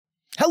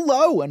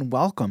Hello and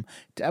welcome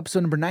to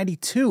episode number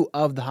 92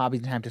 of the Hobbies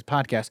and Happiness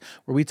podcast,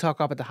 where we talk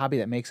about the hobby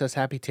that makes us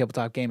happy,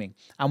 tabletop gaming.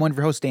 I'm one of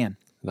your hosts, Dan.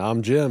 And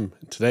I'm Jim.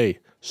 Today,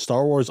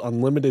 Star Wars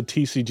Unlimited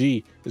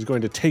TCG is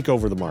going to take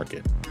over the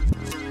market.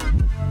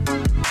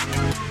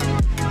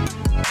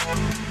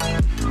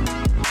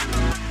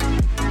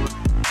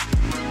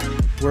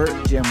 We're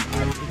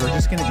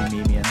just going to be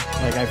memeing.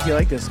 Like, I feel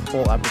like this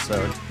whole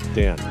episode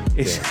Dan,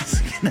 is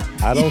just going to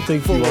be I don't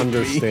think you full of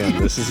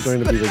understand. This is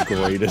going to be the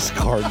greatest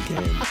card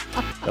game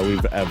that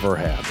we've ever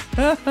had.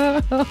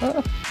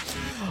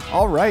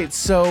 All right,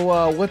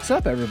 so what's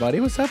up, everybody?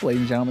 What's up,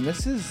 ladies and gentlemen?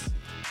 This is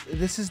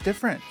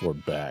different. We're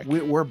back.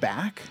 We're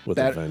back With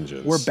a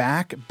vengeance. We're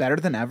back, better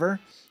than ever,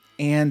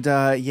 and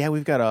yeah,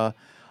 we've got a.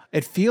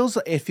 It feels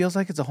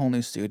like it's a whole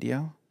new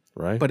studio,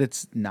 right? but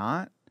it's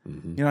not.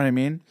 Mm-hmm. You know what I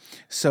mean?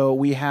 So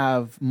we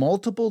have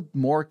multiple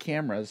more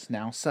cameras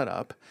now set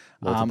up.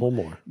 Multiple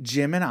more.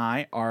 Jim and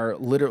I are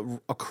literally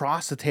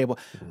across the table,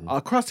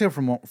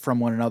 from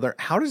one another.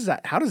 How does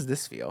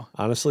this feel?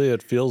 Honestly,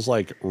 it feels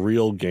like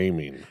real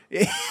gaming.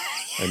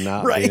 And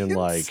not Right? being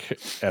like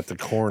at the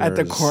corners. At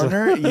the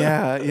corner,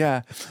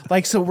 yeah.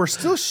 Like, so we're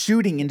still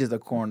shooting into the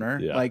corner,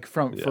 Yeah, like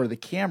for the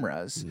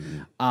cameras.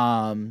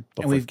 But And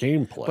for we've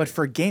gameplay. But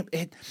for game,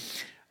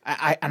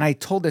 I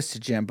told this to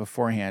Jim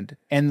beforehand,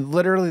 and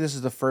literally this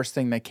is the first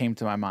thing that came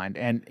to my mind.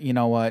 And you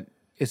know what?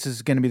 This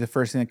is going to be the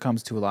first thing that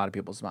comes to a lot of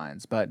people's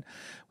minds. But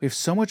we have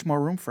so much more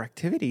room for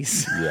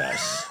activities.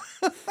 Yes.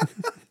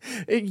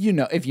 If you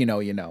know,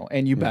 you know,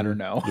 and you better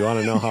know. You want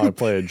to know how I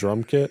play a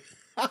drum kit?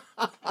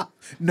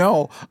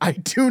 No, I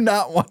do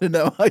not want to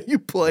know how you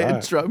play a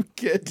right. drum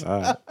kit.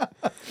 All right.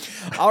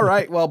 All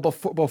right. Well,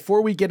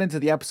 before we get into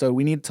the episode,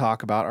 we need to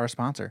talk about our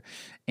sponsor,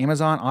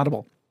 Amazon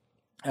Audible.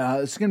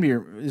 This will be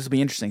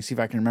interesting. See if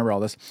I can remember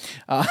all this.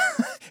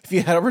 If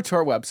you head over to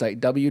our website,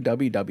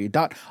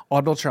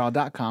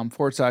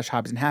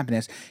 www.audibletrial.com/hobbies and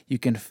happiness, you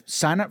can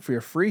sign up for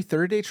your free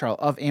 30-day trial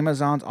of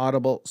Amazon's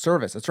Audible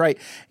service. That's right.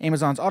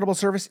 Amazon's Audible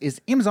service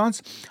is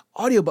Amazon's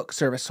audiobook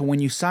service. So when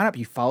you sign up,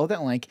 you follow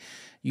that link,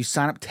 you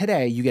sign up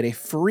today, you get a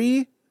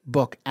free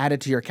book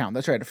added to your account.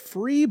 That's right, a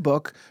free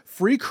book,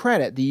 free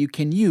credit that you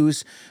can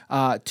use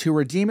to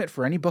redeem it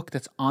for any book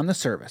that's on the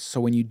service.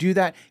 So when you do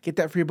that, get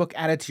that free book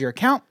added to your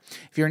account.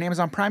 If you're an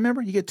Amazon Prime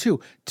member, you get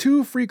two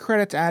free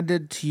credits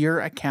added to your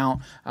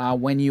account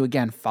when you,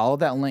 again, follow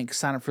that link,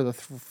 sign up for the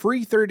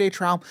free 30-day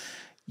trial.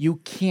 You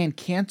can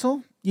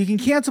cancel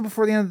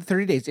before the end of the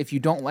 30 days if you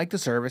don't like the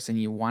service and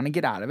you want to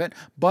get out of it,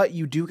 but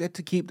you do get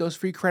to keep those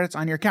free credits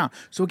on your account.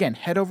 So again,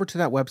 head over to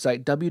that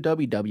website,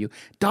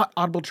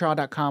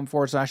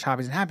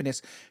 www.audibletrial.com/hobbies and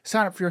happiness.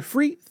 Sign up for your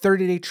free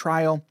 30-day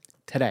trial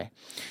today.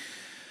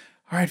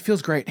 All right, it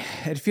feels great.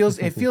 It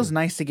feels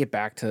nice to get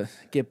back to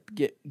get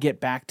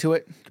back to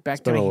it, get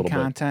back to making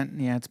content.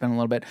 Yeah, it's been a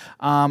little bit.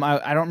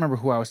 I don't remember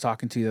who I was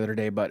talking to the other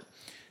day, but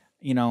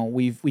you know,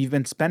 we've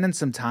been spending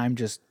some time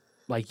just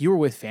like you were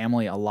with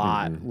family a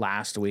lot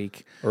last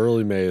week.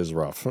 Early May is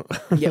rough.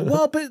 Yeah,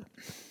 well, but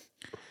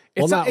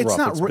it's not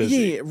rough. It's busy.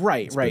 Yeah,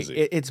 right. Busy.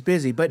 It's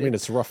busy, but I mean,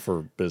 it's rough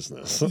for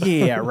business.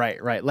 yeah,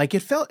 right. Like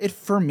it felt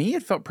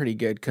pretty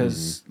good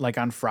because like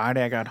on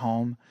Friday I got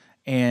home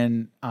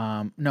and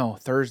no,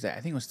 Thursday.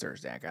 I think it was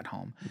Thursday I got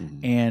home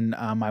and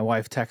my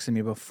wife texted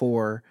me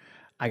before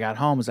I got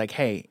home, was like,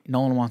 hey,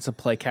 Nolan wants to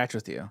play catch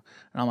with you. And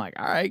I'm like,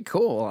 all right,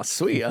 cool,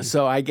 sweet.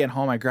 So I get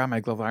home, I grab my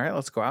glove, all right,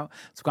 let's go out.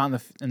 Let's go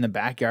out in the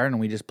backyard, and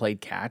we just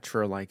played catch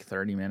for like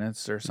 30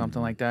 minutes or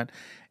something like that.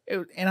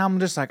 And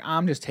I'm just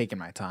taking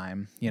my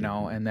time, you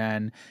know, and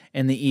then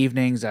in the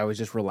evenings, I was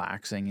just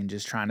relaxing and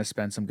just trying to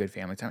spend some good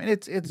family time. And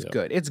it's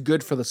good. It's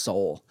good for the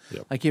soul.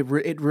 Yep. Like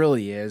it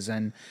really is.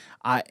 And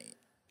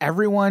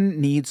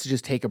everyone needs to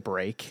just take a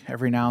break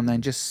every now and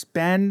then. Just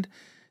spend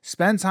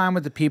time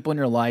with the people in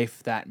your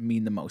life that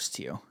mean the most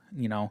to you.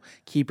 You know,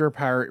 keep your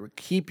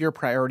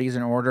priorities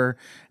in order.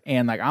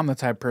 And like, I'm the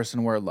type of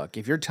person where, look,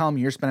 if you're telling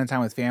me you're spending time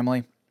with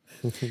family,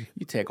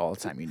 you take all the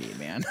time you need,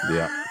 man.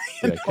 Yeah.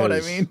 You know what I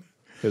mean?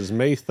 Because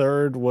May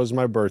 3rd was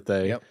my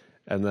birthday. Yep.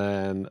 And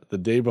then the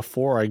day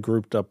before, I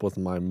grouped up with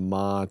my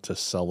ma to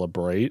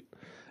celebrate.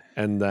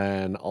 And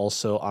then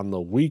also on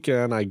the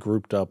weekend, I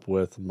grouped up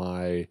with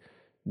my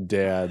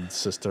dad,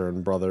 sister,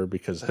 and brother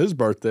because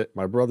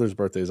my brother's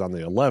birthday is on the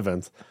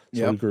 11th.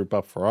 So we group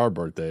up for our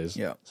birthdays.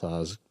 Yep. So I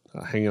was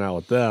hanging out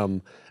with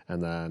them.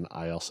 And then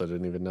I also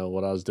didn't even know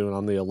what I was doing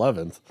on the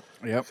 11th.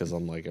 Yep. Because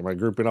I'm like, am I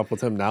grouping up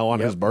with him now on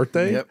his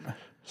birthday? Yep.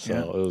 So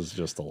it was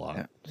just a lot.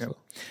 Yep. So.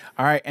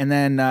 All right, and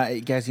then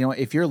guys, you know,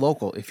 if you're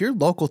local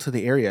to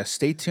the area,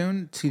 stay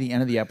tuned to the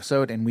end of the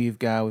episode, and we've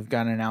got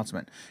an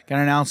announcement. Got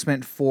an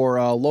announcement for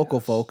local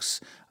folks.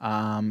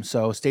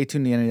 So stay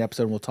tuned to the end of the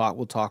episode. We'll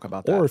talk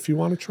about that. Or if you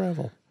want to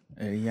travel.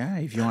 Yeah,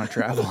 if you want to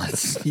travel,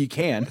 you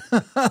can.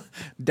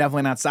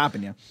 Definitely not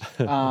stopping you.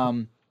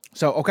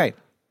 So okay.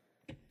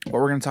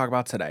 What we're going to talk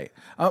about today.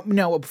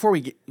 No, before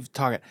we get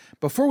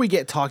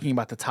talking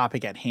about the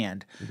topic at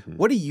hand,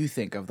 what do you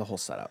think of the whole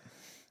setup?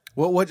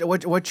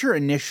 What's your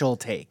initial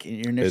take,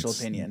 your initial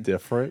opinion?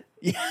 Different.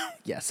 Yeah.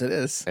 Yes, it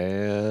is.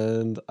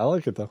 And I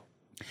like it though.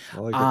 I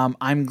like it.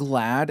 I'm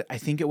glad. I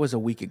think it was a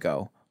week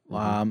ago.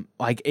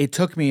 Like it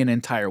took me an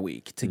entire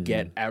week to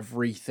get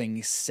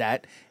everything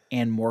set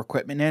and more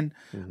equipment in.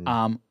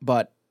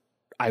 But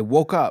I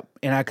woke up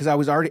and because I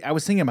was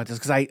thinking about this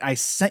because I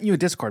sent you a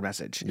Discord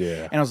message.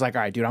 Yeah. And I was like,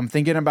 all right, dude, I'm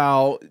thinking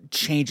about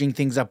changing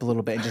things up a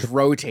little bit and just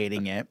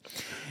rotating it.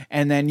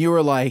 And then you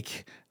were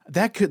like,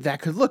 that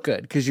could look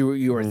good because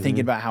you were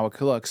thinking about how it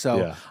could look. So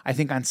Yeah. I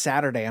think on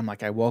Saturday,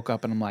 I woke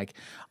up and I'm like,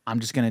 I'm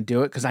just gonna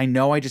do it because I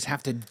know I just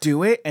have to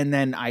do it, and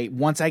then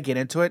once I get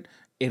into it,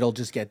 it'll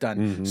just get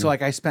done. So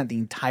I spent the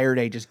entire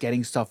day just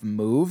getting stuff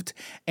moved,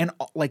 and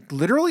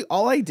literally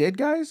all I did,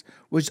 guys,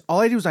 was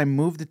I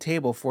moved the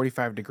table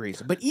 45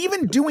 degrees. But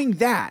even doing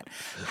that,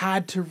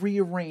 had to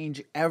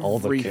rearrange everything. All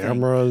the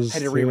cameras.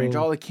 Had to rearrange too.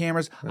 all the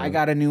cameras. I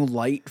got a new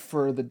light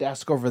for the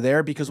desk over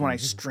there because when I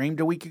streamed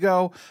a week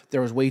ago,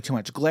 there was way too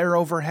much glare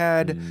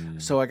overhead.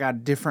 So I got a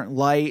different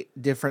light,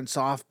 different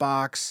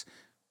softbox.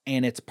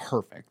 And it's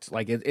perfect.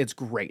 It's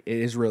great. It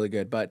is really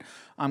good. But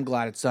I'm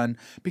glad it's done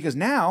because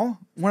now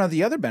one of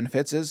the other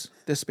benefits is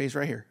this space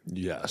right here.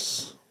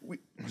 Yes.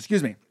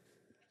 Excuse me.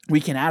 We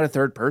can add a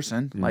third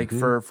person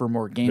for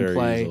more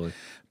gameplay. easily.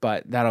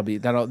 But that'll be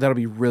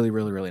really,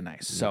 really, really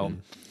nice. So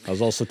I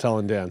was also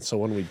telling Dan, so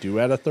when we do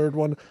add a third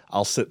one,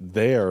 I'll sit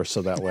there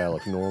so that way I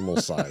look normal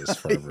size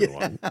for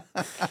everyone.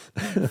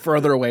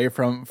 further away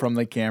from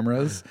the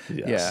cameras.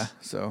 Yes. Yeah.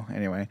 So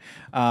anyway,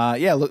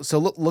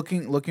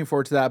 looking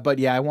forward to that. But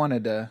yeah, I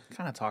wanted to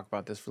kind of talk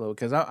about this for a little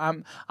because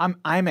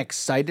I'm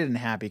excited and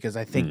happy because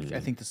I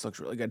think this looks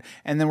really good.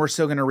 And then we're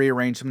still going to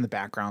rearrange some of the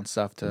background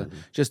stuff to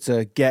just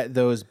to get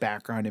those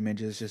background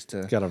images. Just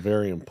to Got a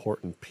very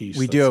important piece.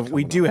 we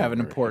do have an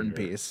important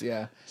piece.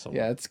 Yeah.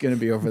 Somewhere. Yeah, it's going to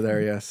be over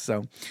there. Yes.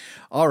 So,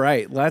 all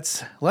right,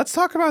 let's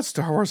talk about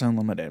Star Wars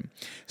Unlimited.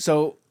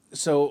 So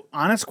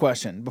honest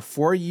question,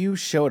 before you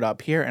showed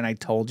up here and I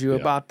told you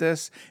about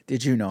this,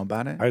 did you know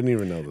about it? I didn't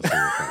even know this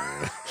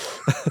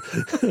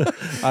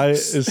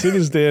was as soon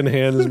as Dan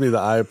hands me the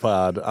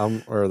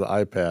iPad, or the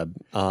iPad,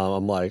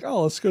 I'm like,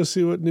 oh, let's go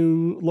see what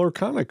new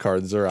Lorcana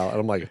cards are out. And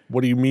I'm like,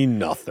 what do you mean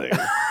nothing?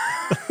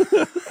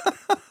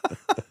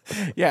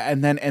 Yeah,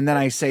 and then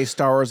I say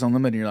Star Wars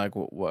Unlimited, and you're like,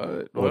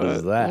 what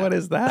is that? What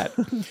is that?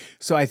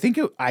 So I think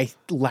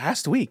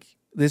last week.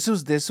 This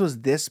was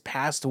this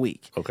past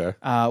week. Okay.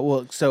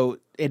 Well, so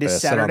it is I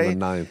said Saturday. on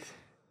the 9th,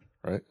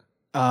 right?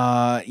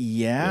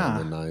 Yeah.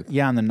 on the 9th.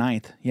 Yeah, on the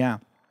 9th. Yeah.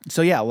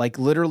 So yeah,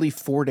 literally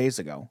 4 days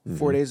ago.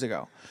 4 days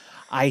ago,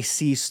 I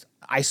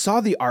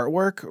saw the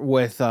artwork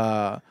with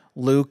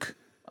Luke,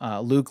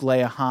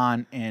 Leia,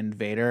 Han, and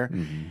Vader,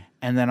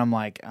 and then I'm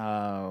like,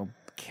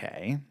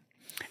 okay.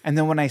 And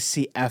then when I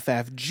see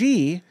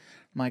FFG,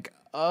 I'm like,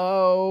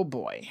 oh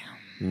boy.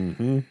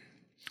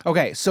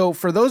 Okay, so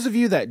for those of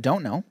you that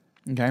don't know,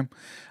 okay,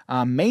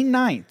 May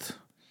 9th,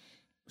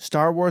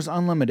 Star Wars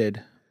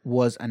Unlimited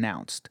was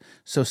announced.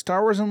 So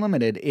Star Wars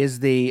Unlimited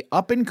is the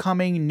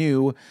up-and-coming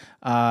new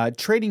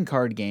trading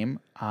card game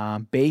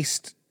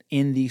based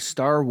in the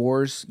Star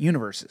Wars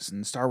universes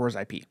and Star Wars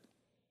IP.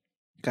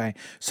 Okay,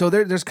 so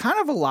there's kind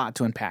of a lot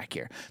to unpack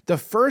here. The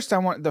first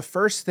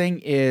thing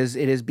is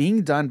it is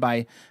being done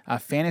by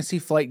Fantasy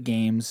Flight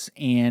Games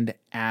and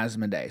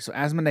Asmodee. So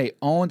Asmodee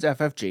owns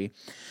FFG.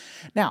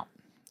 Now,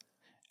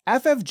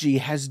 FFG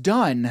has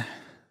done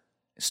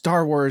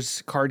Star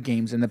Wars card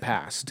games in the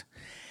past.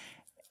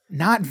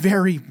 Not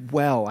very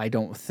well, I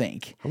don't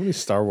think. How many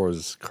Star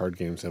Wars card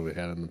games have we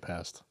had in the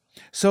past?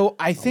 So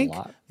I think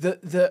lot.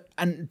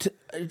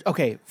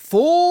 okay,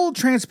 full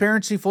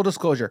transparency, full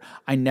disclosure.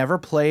 I never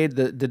played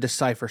the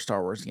Decipher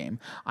Star Wars game.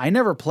 I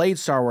never played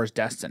Star Wars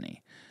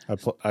Destiny. I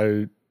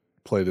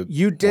played it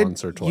You did.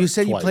 once or twice. You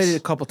said twice. you played it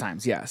a couple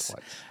times. Yes.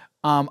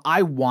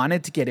 I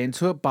wanted to get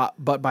into it,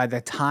 but by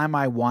the time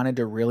I wanted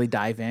to really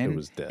dive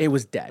in, It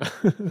was dead.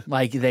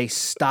 Like they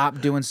stopped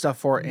doing stuff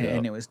for it,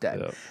 and it was dead.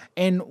 Yep.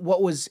 And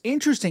what was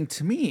interesting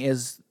to me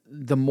is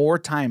the more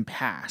time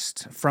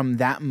passed from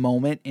that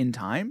moment in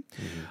time,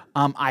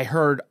 I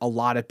heard a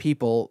lot of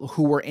people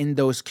who were in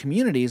those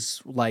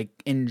communities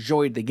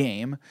enjoyed the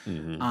game,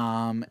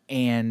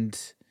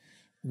 and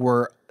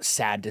were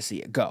sad to see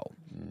it go.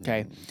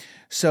 Okay.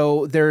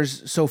 So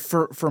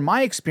for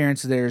my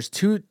experience, there's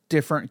two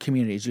different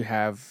communities. You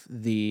have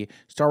the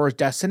Star Wars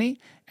Destiny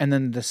and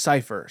then the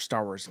Decipher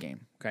Star Wars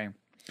game. Okay.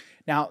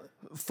 Now,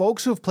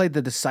 folks who have played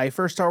the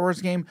Decipher Star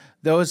Wars game,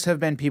 those have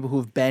been people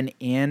who've been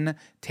in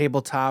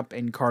tabletop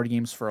and card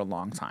games for a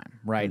long time,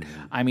 right?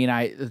 I mean,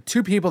 the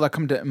two people that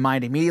come to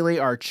mind immediately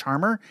are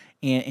Charmer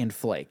and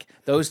Flake.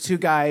 Those two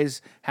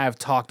guys have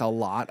talked a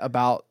lot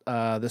about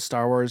the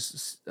Star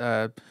Wars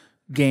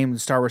game,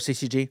 Star Wars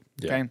CCG.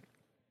 Okay. Yeah.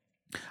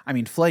 I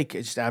mean, Flake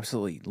just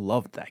absolutely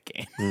loved that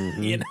game,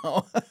 you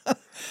know?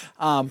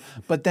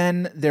 But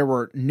then there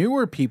were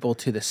newer people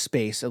to the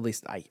space, at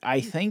least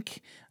I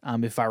think,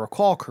 if I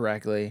recall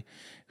correctly,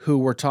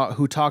 who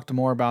talked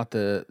more about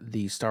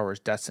the Star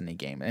Wars Destiny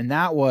game. And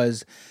that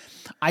was,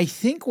 I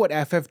think what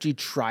FFG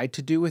tried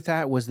to do with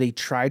that was they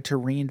tried to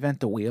reinvent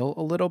the wheel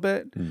a little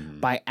bit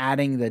by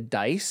adding the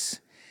dice.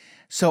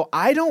 So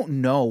I don't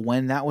know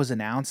when that was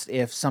announced,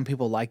 if some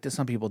people liked it,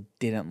 some people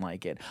didn't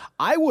like it.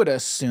 I would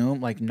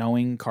assume, like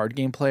knowing card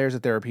game players,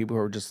 that there are people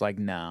who are just like,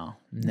 no,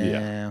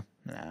 nah.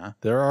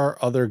 There are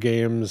other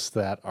games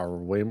that are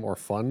way more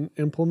fun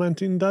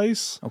implementing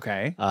dice.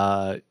 Okay.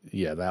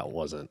 Yeah, that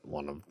wasn't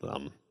one of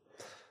them.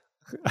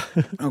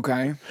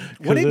 Okay.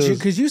 What did you,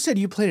 because you said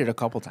you played it a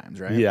couple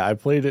times, right? Yeah, I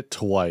played it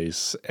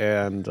twice,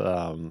 and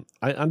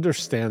I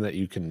understand that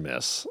you can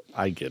miss.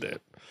 I get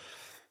it.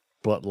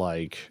 But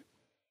like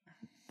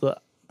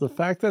the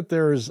fact that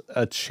there's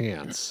a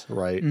chance,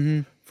 right,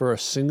 for a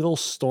single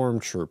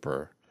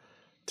stormtrooper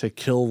to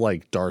kill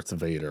like Darth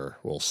Vader,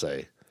 we'll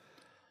say,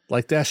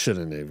 like that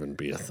shouldn't even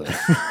be a thing.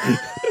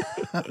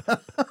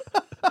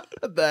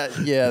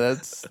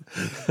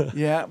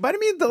 Yeah, but I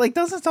mean,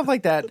 doesn't stuff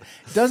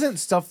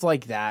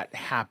like that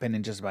happen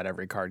in just about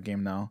every card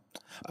game though?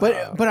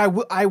 But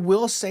I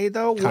will say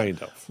though,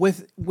 kind of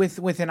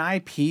with an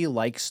IP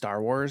like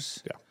Star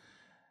Wars, yeah,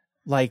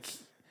 like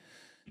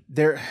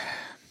there.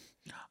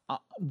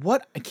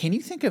 What can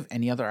you think of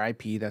any other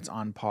IP that's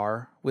on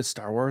par with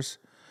Star Wars,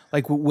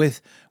 like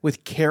with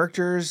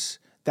characters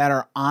that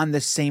are on the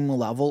same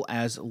level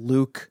as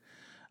Luke,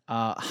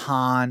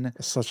 Han,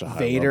 such a high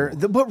Vader?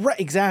 level. But right,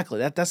 exactly.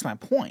 That's my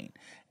point.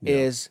 Yeah.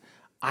 Is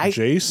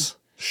Jace,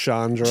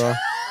 Chandra.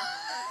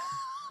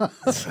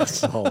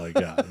 That's all I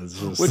got. It's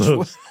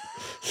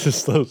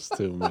just those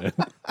two, man.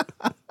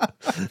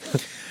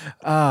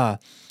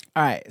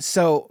 All right,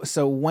 so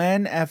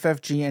when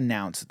FFG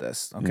announced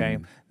this, okay,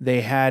 they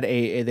had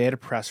a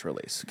press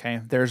release. Okay,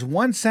 there's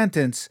one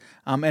sentence,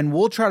 and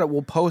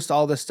we'll post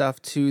all this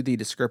stuff to the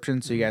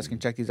description so you guys can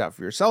check these out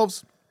for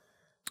yourselves.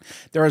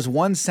 There is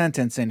one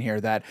sentence in here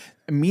that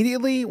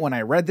immediately when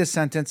I read this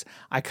sentence,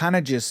 I kind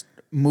of just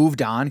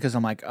moved on because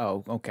I'm like,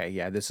 oh, okay,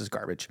 yeah, this is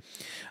garbage.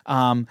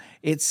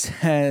 It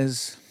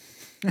says.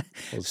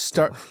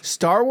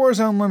 Star Wars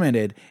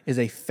Unlimited is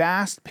a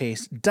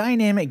fast-paced,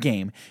 dynamic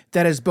game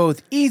that is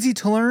both easy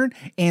to learn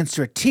and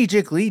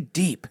strategically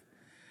deep.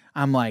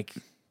 I'm like,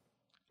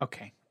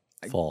 okay.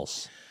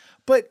 False.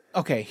 But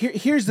okay,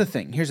 here's the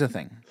thing.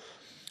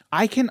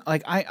 I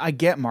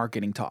get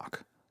marketing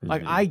talk.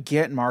 Like I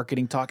get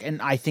marketing talk,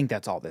 and I think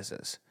that's all this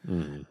is.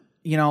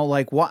 You know,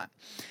 like what?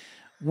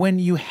 When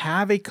you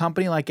have a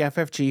company like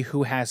FFG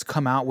who has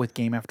come out with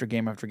game after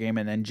game after game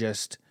and then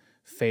just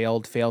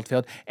failed.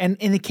 And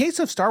in the case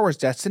of Star Wars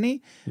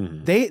Destiny,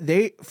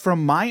 they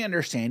from my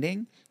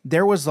understanding,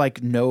 there was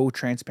like no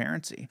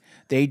transparency.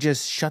 They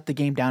just shut the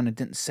game down and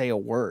didn't say a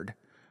word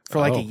for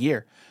like a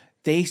year.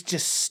 They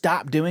just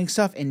stopped doing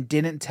stuff and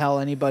didn't tell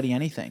anybody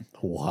anything.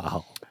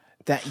 Wow.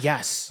 That's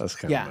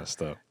kind of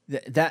messed up.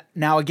 That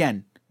now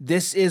again,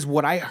 this is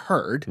what I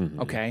heard.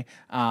 Okay.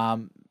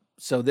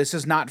 So this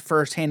is not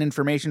firsthand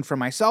information from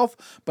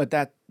myself, but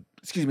that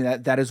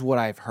is what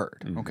I've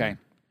heard. Okay.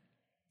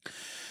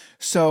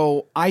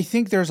 So I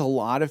think there's a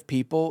lot of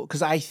people,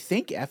 because I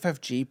think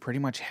FFG pretty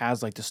much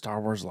has like the Star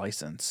Wars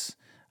license.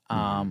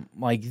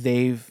 Like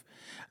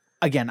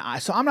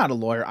so I'm not a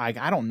lawyer.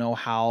 I don't know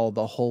how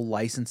the whole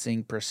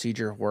licensing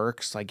procedure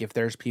works. Like if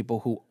there's people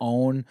who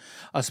own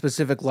a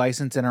specific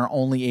license and are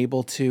only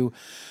able to,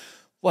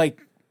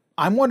 like,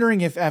 I'm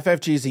wondering if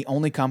FFG is the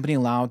only company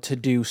allowed to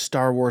do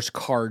Star Wars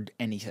card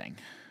anything.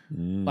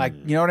 Like,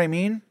 you know what I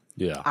mean?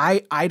 Yeah.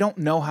 I don't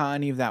know how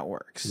any of that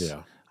works.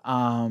 Yeah.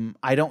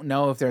 I don't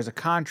know if there's a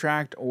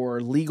contract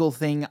or legal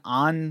thing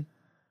on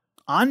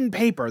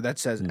paper that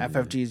says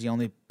FFG is the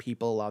only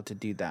people allowed to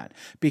do that.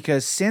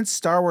 Because since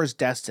Star Wars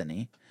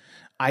Destiny,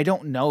 I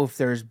don't know if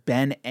there's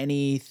been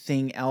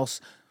anything else.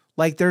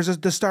 Like there's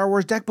the Star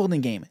Wars deck building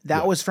game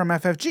that was from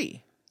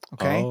FFG.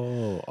 Okay.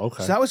 Oh,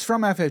 okay. So that was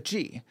from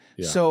FFG.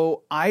 Yeah.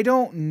 So I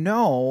don't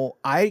know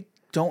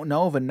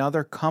of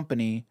another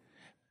company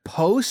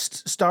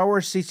post Star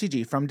Wars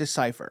CCG from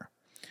Decipher.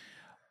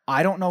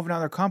 I don't know of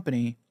another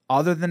company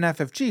other than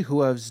FFG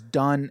who has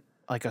done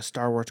like a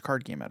Star Wars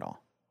card game at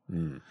all.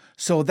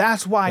 So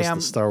that's why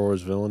the Star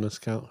Wars Villainous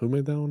count. Who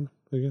made that one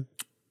again?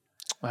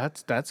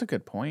 That's a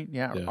good point.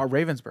 Yeah.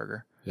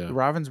 Ravensburger. Yeah.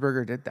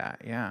 Ravensburger did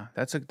that. Yeah.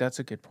 That's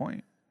a good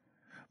point.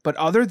 But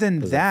other than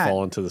Does that, it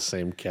fall into the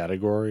same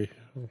category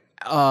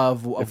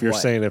of if you're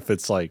what? saying if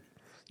it's like,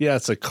 yeah,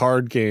 it's a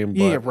card game,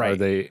 but Yeah, right. are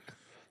they?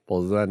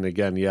 Well, then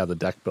again, yeah, the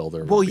deck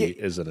builder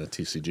isn't a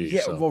TCG.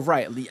 Yeah, so. well,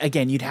 right.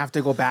 Again, you'd have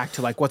to go back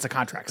to like, what's a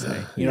contract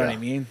say? You know what I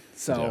mean?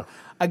 So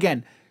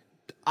again,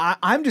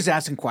 I'm just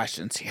asking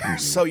questions here.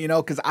 So, you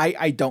know, because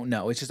I don't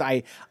know. It's just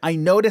I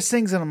notice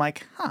things and I'm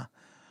like, huh.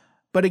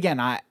 But again,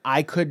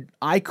 I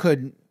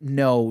could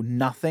know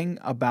nothing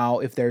about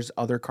if there's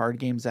other card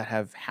games that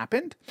have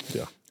happened.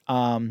 Yeah.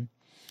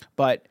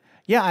 But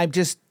yeah,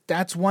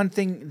 that's one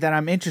thing that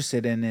I'm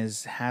interested in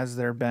is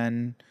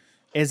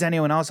is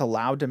anyone else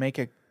allowed to make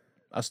a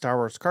Star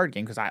Wars card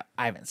game? Because I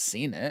haven't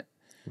seen it.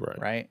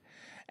 Right.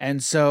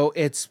 And so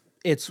it's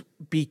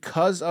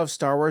because of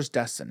Star Wars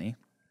Destiny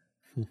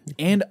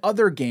and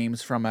other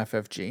games from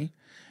FFG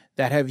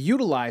that have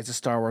utilized the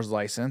Star Wars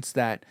license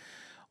that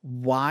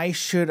why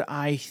should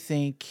I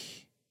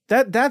think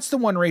that's the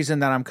one reason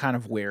that I'm kind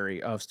of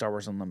wary of Star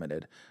Wars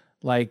Unlimited.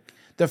 Like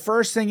the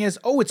first thing is,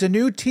 oh, it's a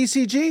new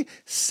TCG,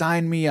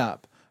 sign me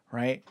up,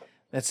 right?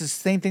 That's the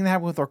same thing that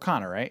happened with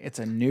Lorcana, right? It's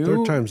a new...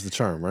 Third time's the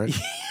charm, right?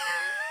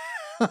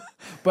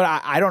 But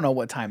I don't know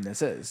what time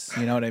this is.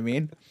 You know what I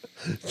mean?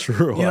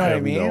 True. You know I what I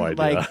have mean? no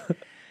idea.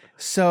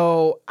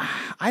 So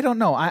I don't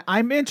know.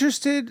 I'm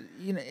interested.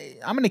 You know,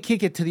 I'm going to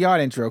kick it to the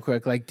audience real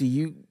quick. Like,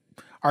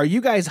 are you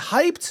guys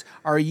hyped?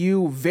 Are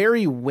you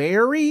very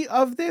wary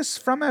of this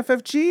from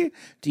FFG?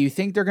 Do you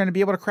think they're going to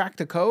be able to crack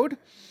the code?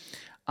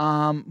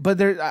 But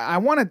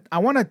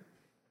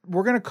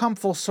we're going to come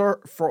full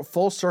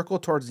circle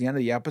towards the end of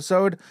the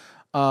episode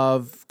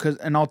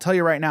and I'll tell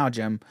you right now,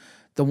 Jim,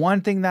 the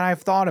one thing that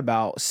I've thought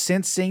about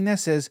since seeing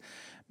this is,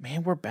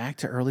 man, we're back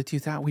to early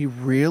 2000s. We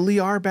really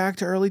are back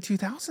to early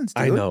 2000s, dude.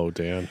 I know,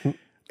 Dan.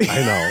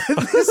 I know.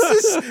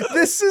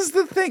 this is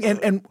the thing,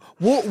 and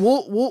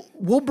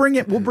we'll bring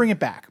it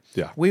back.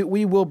 Yeah,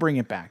 we will bring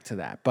it back to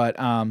that. But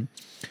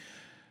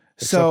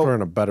except we're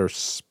in a better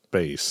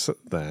space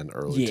than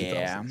early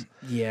 2000s.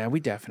 Yeah, we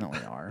definitely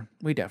are.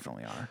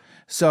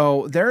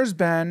 So there's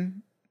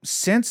been,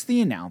 since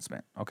the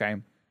announcement, okay,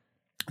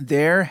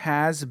 there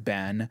has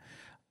been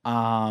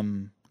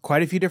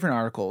quite a few different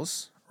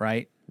articles,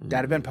 right, that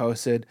have been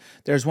posted.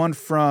 There's one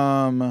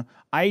from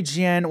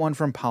IGN, one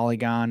from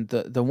Polygon.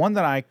 The one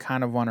that I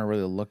kind of want to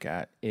really look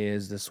at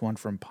is this one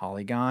from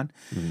Polygon.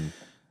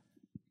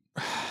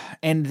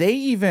 And they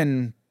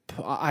even,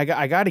 I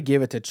got to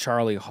give it to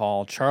Charlie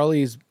Hall.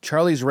 Charlie's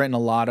written a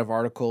lot of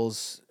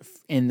articles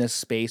in this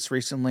space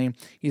recently.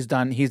 He's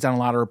done a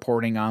lot of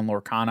reporting on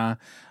Lorcana.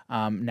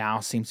 Now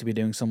seems to be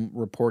doing some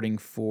reporting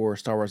for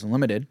Star Wars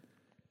Unlimited.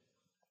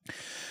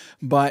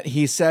 But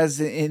he says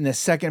in the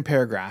second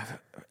paragraph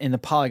in the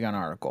Polygon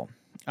article,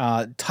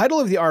 title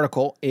of the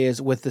article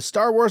is, with the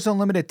Star Wars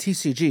Unlimited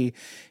TCG,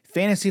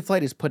 Fantasy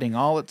Flight is putting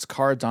all its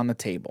cards on the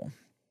table.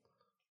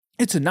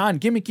 It's a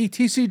non-gimmicky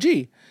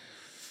TCG.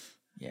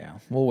 Yeah,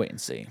 we'll wait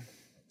and see.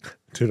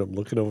 Dude, I'm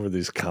looking over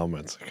these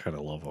comments. I kind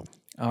of love them.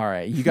 All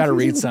right, you got to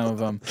read some of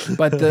them.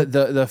 But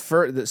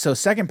so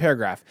second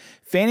paragraph,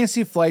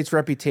 Fantasy Flight's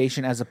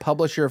reputation as a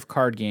publisher of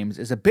card games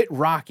is a bit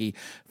rocky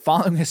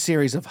following a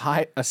series of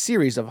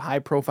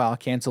high-profile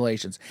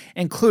cancellations,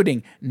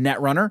 including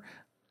Netrunner,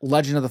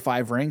 Legend of the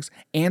Five Rings,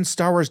 and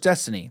Star Wars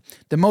Destiny.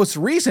 The most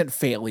recent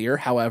failure,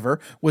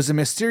 however, was a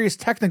mysterious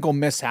technical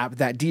mishap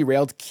that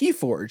derailed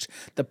Keyforge,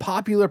 the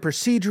popular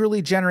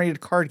procedurally generated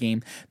card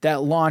game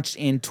that launched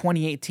in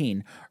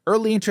 2018.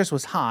 Early interest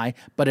was high,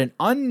 but an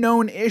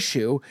unknown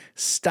issue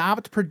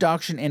stopped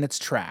production in its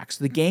tracks.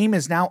 The game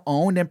is now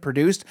owned and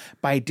produced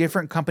by a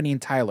different company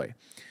entirely.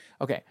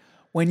 Okay,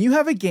 when you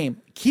have a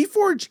game,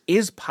 Keyforge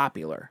is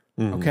popular,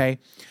 okay?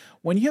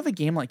 When you have a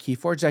game like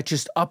Keyforge that's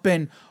just up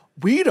and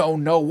we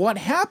don't know what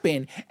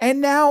happened, and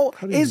now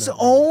is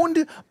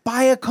owned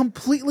by a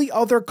completely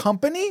other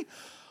company,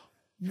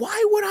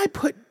 why would I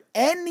put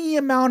any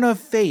amount of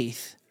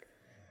faith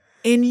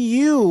in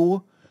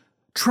you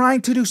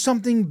trying to do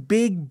something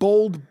big,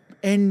 bold,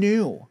 and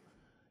new,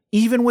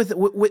 even with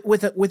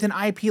an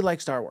IP like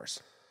Star Wars?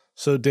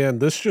 So, Dan,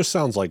 this just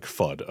sounds like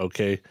FUD,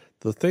 okay?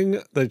 The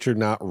thing that you're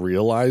not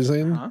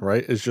realizing,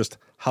 right, is just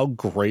how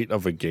great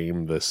of a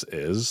game this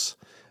is,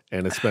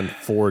 and it's been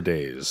 4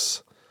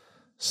 days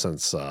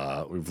since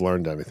we've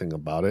learned anything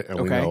about it,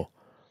 and we know,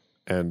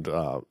 and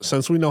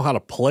since we know how to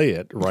play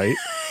it, right?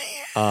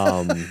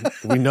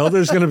 We know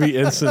there's going to be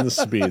instant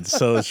speed,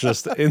 so it's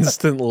just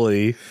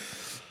instantly,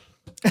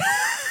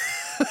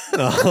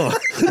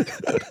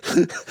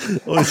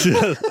 which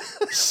is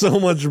so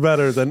much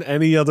better than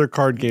any other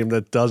card game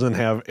that doesn't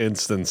have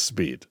instant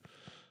speed.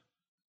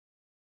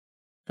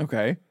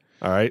 Okay.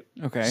 All right.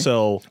 Okay.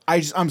 So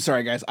I'm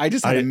sorry, guys. I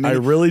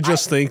really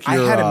just think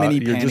you're had a mini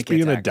you're just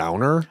being attack. a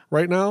downer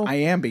right now. I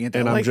am being a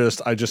downer. And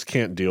I just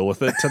can't deal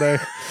with it today.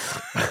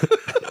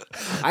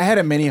 I had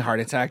a mini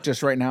heart attack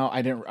just right now.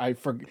 I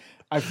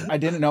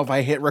didn't know if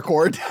I hit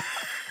record.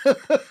 I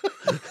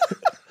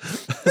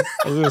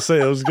was gonna say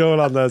it was going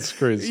on that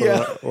screen,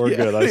 so we're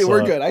good.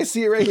 We're good. I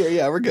see it right here.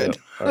 Yeah, we're good.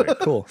 Yeah. All right,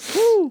 cool.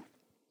 Woo.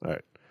 All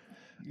right.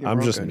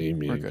 I'm just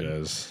memeing,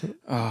 guys.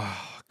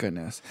 Oh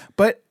goodness.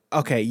 But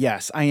okay,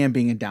 yes, I am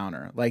being a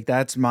downer. Like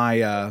that's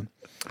my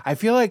I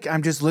feel like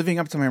I'm just living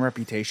up to my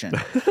reputation.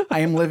 I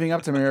am living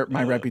up to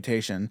my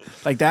reputation.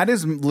 Like that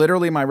is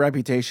literally my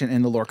reputation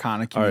in the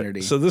Lorcana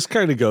community. Right, so this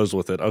kind of goes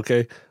with it,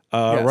 okay?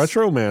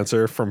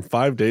 Retromancer from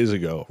 5 days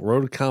ago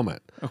wrote a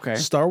comment. Okay.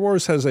 Star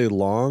Wars has a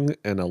long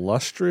and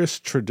illustrious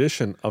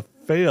tradition of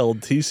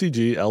failed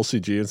TCG,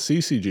 LCG, and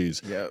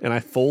CCGs, and I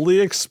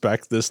fully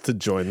expect this to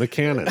join the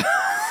canon.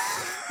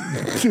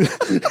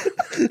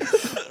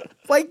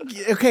 Like,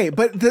 okay,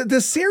 but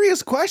the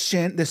serious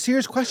question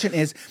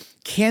is,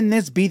 can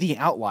this be the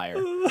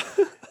outlier?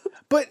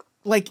 But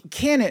like,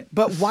 can it?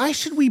 But why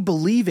should we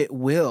believe it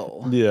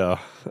will? Yeah.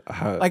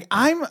 Like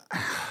I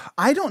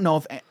don't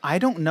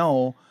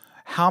know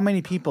how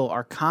many people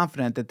are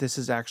confident that this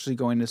is actually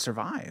going to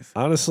survive.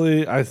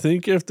 Honestly, I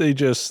think if they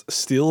just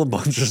steal a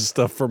bunch of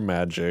stuff from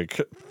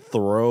Magic,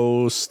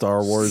 throw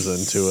Star Wars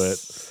into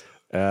it,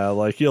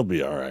 like you'll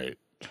be all right.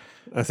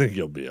 I think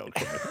you'll be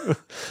okay.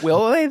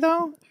 Will they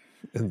though?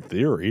 In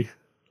theory.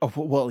 Oh,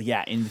 well,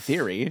 yeah, in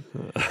theory.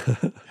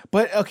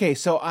 But okay,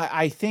 so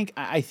I think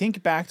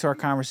back to our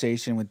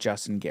conversation with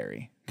Justin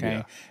Gary. Okay.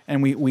 Yeah.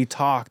 And we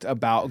talked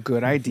about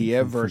good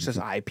idea versus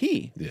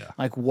IP. Yeah.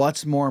 Like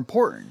what's more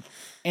important?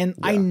 And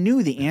I Yeah.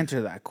 knew the answer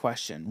to that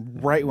question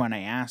right when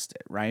I asked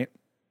it, right?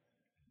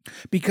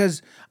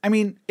 Because I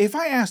mean, if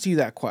I asked you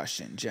that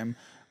question, Jim,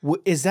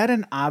 is that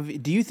an obvious?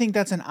 Do you think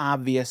that's an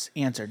obvious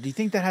answer? Do you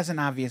think that has an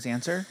obvious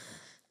answer?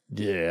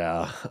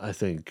 Yeah, I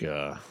think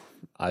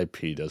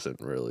IP doesn't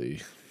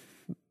really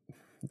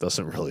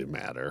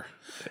matter.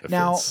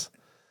 Now-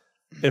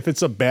 If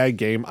it's a bad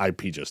game,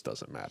 IP just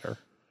doesn't matter.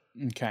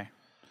 Okay.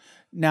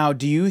 Now,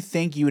 do you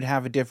think you would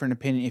have a different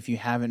opinion if you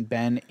haven't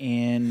been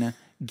in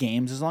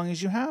games as long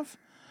as you have?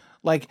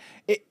 Like,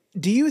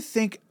 do you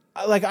think?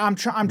 Like, I'm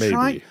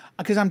trying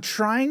because I'm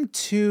trying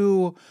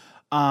to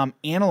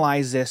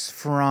analyze this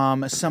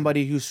from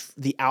somebody who's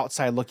the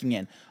outside looking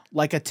in,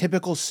 like a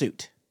typical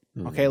suit.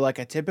 Okay, like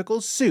a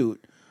typical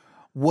suit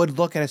would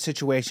look at a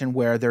situation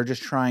where they're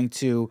just trying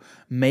to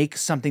make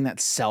something that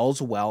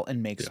sells well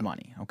and makes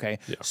money. Okay.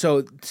 Yeah.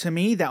 So to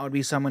me, that would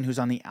be someone who's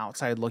on the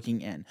outside looking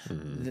in,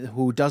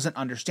 who doesn't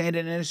understand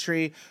an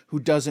industry, who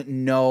doesn't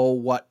know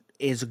what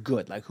is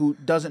good, like who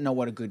doesn't know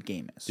what a good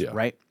game is. Yeah.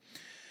 Right.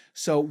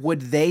 So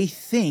would they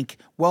think,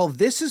 well,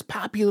 this is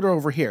popular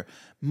over here.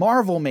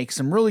 Marvel makes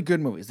some really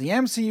good movies. The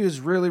MCU is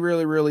really,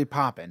 really, really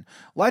popping.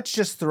 Let's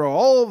just throw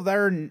all of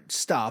their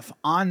stuff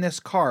on this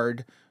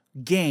card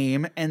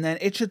game and then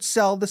it should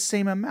sell the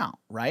same amount,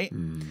 right?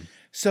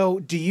 So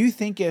do you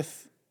think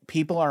if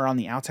people are on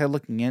the outside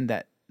looking in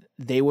that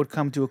they would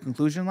come to a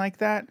conclusion like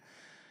that?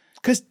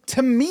 Because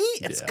to me,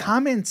 it's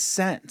common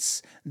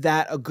sense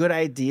that a good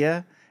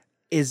idea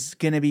is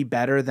going to be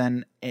better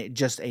than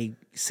just a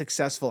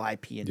successful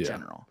IP in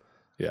general.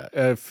 Yeah.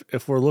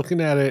 If we're looking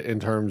at it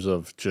in terms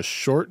of just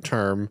short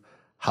term,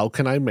 how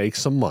can I make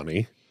some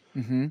money?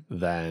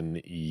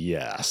 Then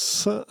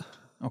yes.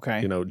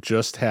 Okay. You know,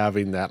 just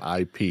having that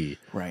IP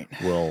Right.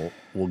 will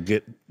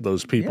get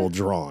those people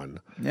drawn.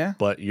 Yeah.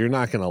 But you're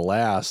not going to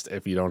last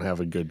if you don't have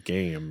a good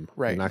game.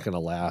 Right. You're not going to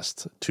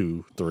last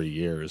 2, 3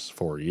 years,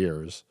 4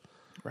 years.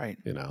 Right.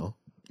 You know,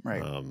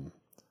 Right.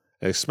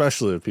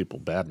 especially if people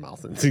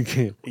badmouth the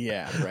game.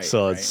 Yeah. Right.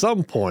 So right. at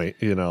some point,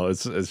 you know,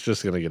 it's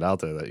just going to get out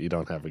there that you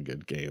don't have a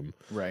good game,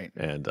 Right.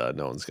 and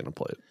no one's going to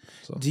play it.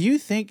 So Do you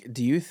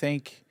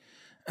think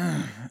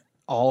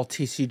all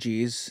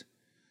TCGs,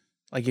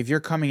 like if you're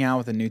coming out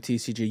with a new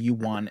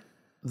TCG,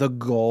 the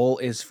goal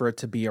is for it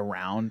to be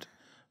around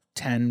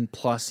 10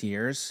 plus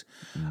years?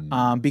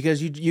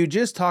 Because you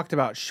just talked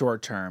about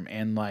short term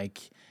and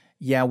like,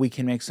 yeah, we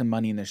can make some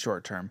money in the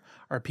short term.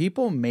 Are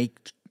people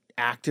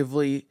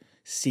actively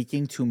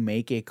seeking to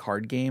make a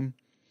card game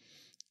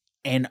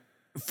and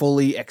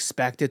fully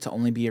expect it to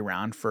only be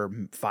around for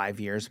 5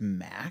 years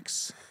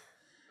max?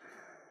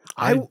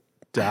 I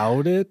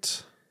doubt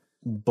it,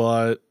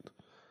 but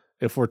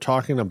if we're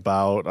talking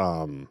about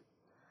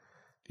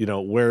you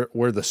know,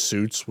 where the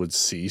suits would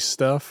see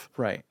stuff,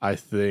 Right. I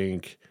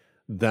think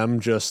them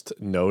just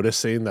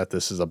noticing that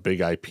this is a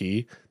big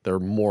IP, they're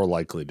more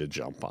likely to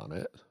jump on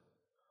it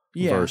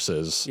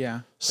versus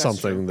that's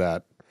something true.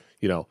 that,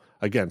 you know,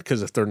 again,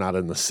 because if they're not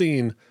in the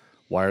scene,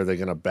 why are they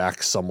going to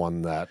back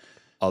someone that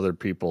other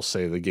people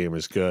say the game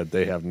is good?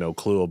 They have no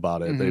clue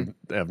about it.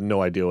 They have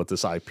no idea what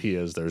this IP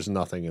is. There's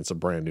nothing. It's a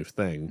brand new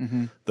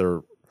thing.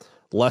 They're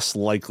less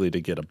likely to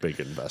get a big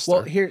investor.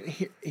 Well, here.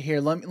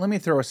 Let me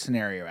throw a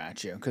scenario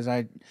at you because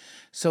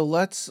so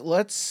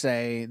let's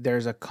say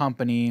there's a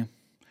company.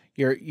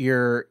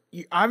 You're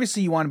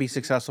obviously you want to be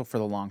successful for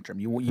the long term.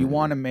 You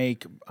want to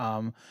make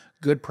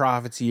good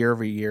profits year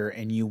over year,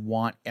 and you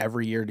want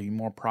every year to be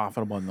more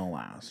profitable than the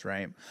last,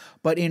 right?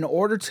 But in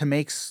order to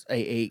make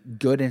a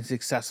good and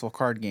successful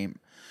card game,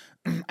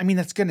 I mean,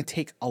 that's going to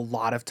take a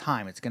lot of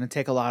time. It's going to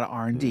take a lot of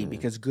R&D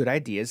because good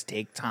ideas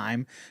take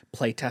time,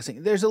 play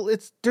testing. There's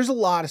a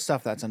lot of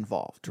stuff that's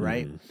involved,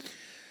 right?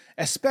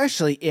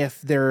 Especially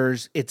if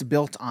it's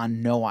built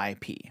on no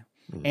IP.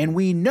 And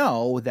we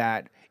know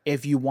that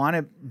if you want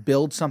to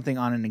build something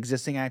on an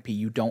existing IP,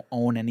 you don't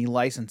own any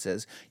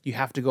licenses. You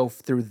have to go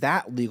through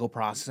that legal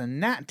process,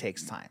 and that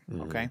takes time,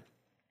 okay?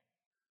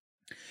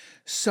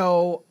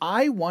 So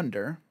I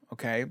wonder,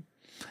 okay,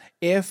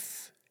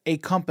 if a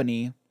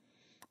company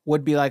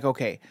would be like,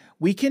 okay,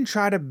 we can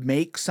try to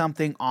make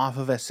something off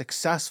of a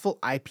successful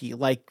IP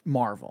like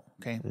Marvel,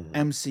 okay,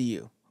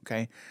 MCU,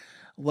 okay.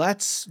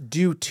 Let's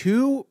do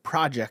 2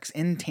 projects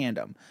in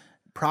tandem.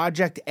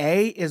 Project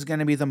A is going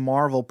to be the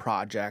Marvel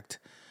project,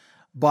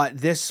 but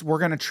we're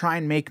going to try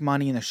and make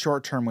money in the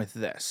short term with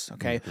this,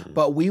 okay?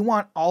 But we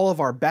want all of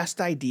our best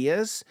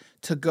ideas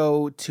to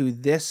go to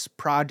this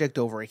project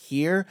over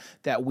here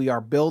that we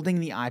are building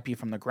the IP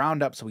from the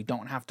ground up, so we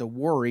don't have to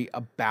worry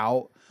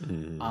about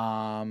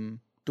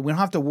we don't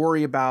have to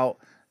worry about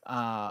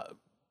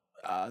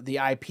the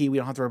IP. We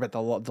don't have to worry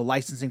about the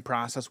licensing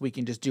process. We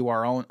can just do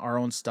our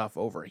own stuff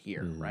over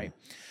here, right?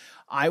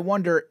 I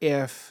wonder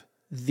if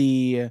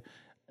the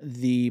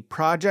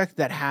project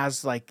that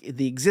has like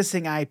the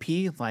existing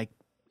IP, like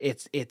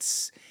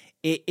it's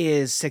it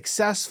is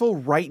successful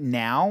right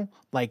now.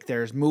 Like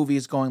there's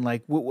movies going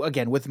like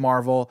again with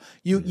Marvel,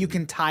 you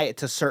can tie it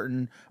to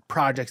certain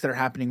projects that are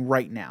happening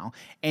right now,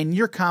 and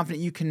you're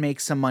confident you can make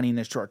some money in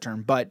the short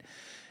term, but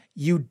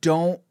you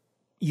don't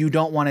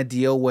want to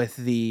deal with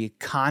the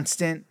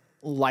constant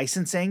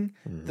licensing,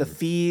 the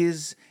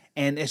fees,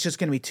 and it's just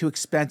going to be too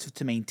expensive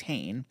to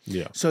maintain.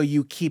 Yeah. So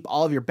you keep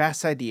all of your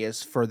best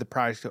ideas for the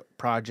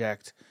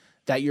project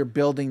that you're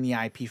building the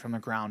IP from the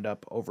ground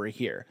up over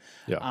here.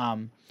 Yeah.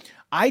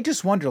 I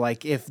just wonder,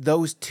 like, if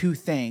those two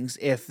things,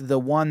 if the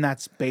one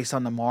that's based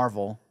on the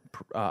Marvel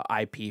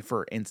IP,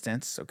 for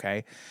instance,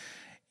 okay,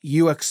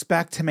 you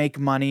expect to make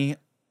money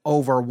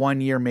over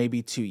 1 year,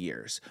 maybe 2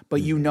 years,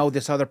 but you know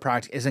this other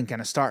project isn't going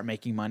to start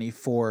making money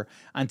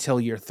until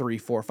year 3,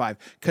 4, 5,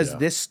 because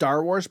this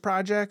Star Wars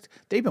project,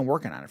 they've been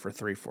working on it for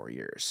 3-4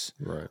 years.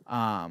 Right.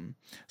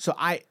 So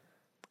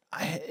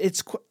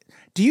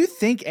do you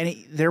think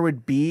there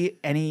would be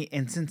any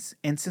instance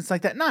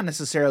like that? Not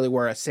necessarily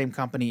where a same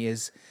company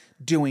is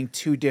doing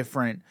two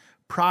different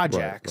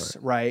projects,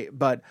 right?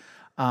 But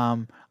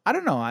I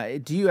don't know.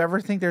 Do you ever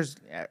think there's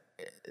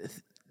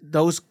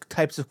those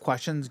types of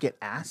questions get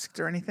asked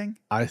or anything?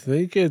 I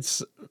think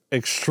it's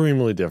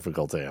extremely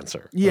difficult to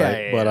answer.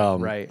 Yeah,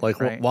 right?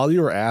 But while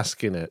you were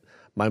asking it,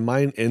 my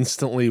mind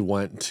instantly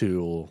went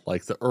to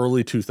like the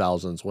early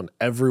 2000s when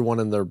everyone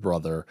and their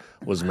brother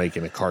was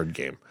making a card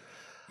game.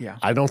 Yeah.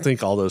 I don't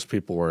think all those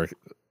people were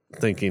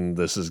thinking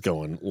this is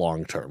going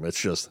long term. It's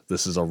just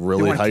this is a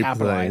really hype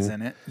thing,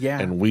 in it. Yeah.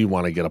 and we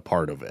want to get a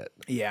part of it.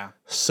 Yeah.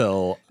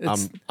 So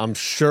I'm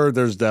sure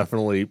there's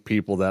definitely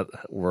people that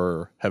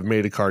have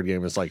made a card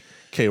game. It's like,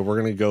 okay, we're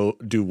gonna go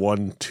do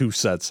 1-2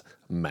 sets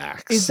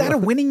max. Is that a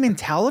winning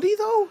mentality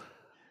though?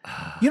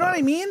 You know what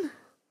I mean?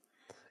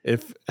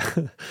 If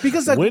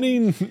because like,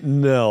 winning,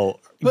 no.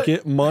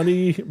 Get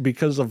money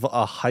because of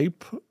a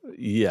hype,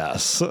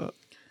 yes.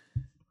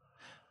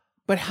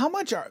 But how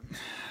much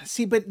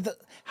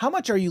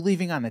are you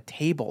leaving on the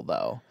table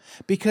though?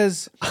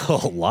 Because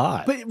a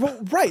lot.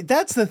 But right,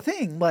 that's the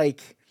thing.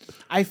 Like,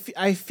 I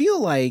feel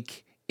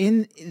like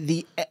in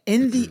the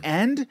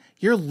end,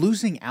 you're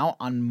losing out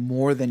on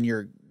more than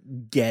you're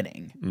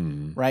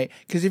getting, right?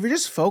 Because if you're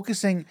just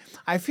focusing,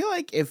 I feel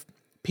like if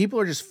people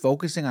are just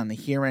focusing on the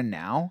here and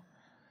now,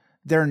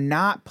 they're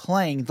not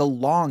playing the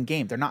long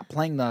game. They're not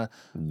playing the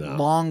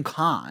long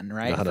con,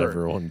 right? Not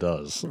everyone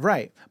does.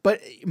 Right. But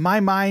my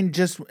mind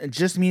just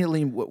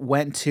immediately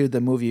went to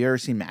the movie. You ever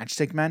seen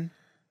Matchstick Men?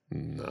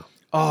 No.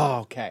 Oh,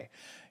 okay.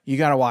 You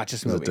got to watch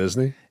this movie. Is it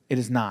Disney? It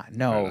is not.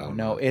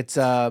 No. It's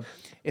a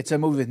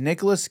movie with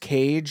Nicolas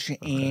Cage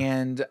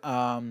and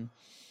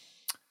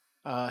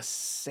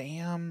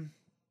Sam.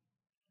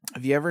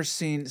 Have you ever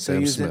seen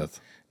Sam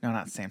Smith? No,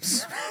 not Sam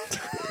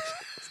Smith.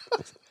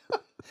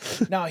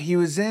 No, he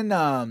was in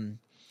the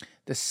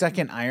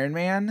second Iron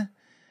Man.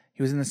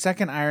 He was in the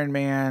second Iron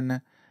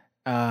Man.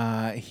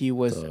 He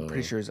was I'm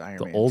pretty sure it was Iron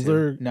Man. The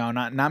older? Too. No,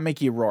 not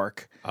Mickey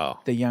Rourke. Oh.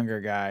 The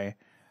younger guy.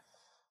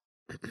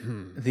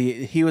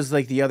 He was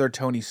like the other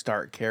Tony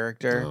Stark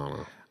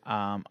character.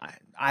 I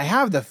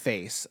have the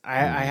face.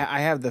 I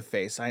have the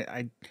face.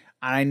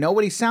 I know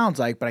what he sounds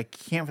like, but I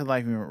can't for the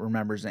life of me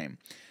remember his name.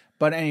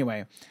 But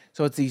anyway,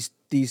 so it's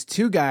these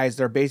two guys.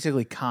 They're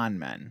basically con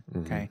men,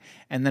 okay?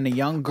 And then a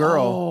young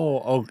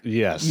girl. Oh,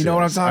 yes. You know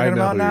what I'm talking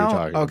about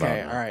now?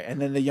 Okay, all right. And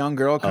then the young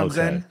girl comes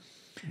in.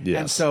 Yes.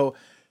 And so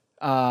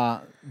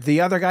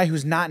the other guy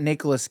who's not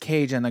Nicolas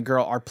Cage and the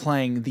girl are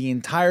playing the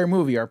entire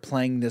movie, are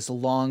playing this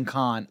long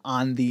con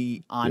on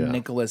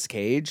Nicolas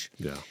Cage.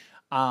 Yeah.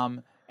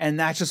 And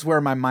that's just where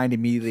my mind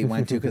immediately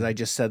went to because I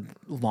just said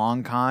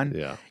long con.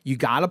 Yeah. You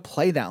got to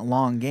play that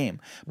long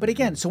game. But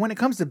again, so when it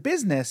comes to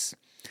business,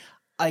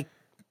 like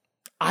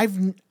I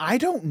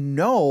don't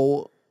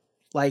know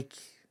like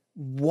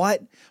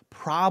what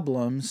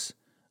problems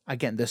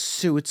again the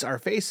suits are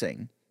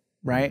facing,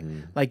 right?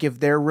 Like if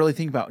they're really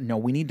thinking about, no,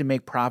 we need to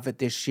make profit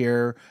this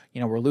year,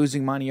 we're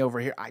losing money over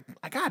here. I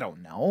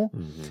don't know.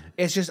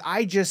 It's just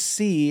I just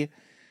see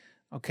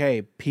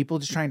people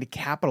just trying to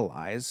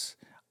capitalize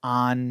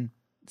on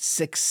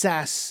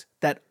success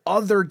that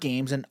other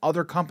games and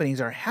other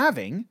companies are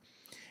having,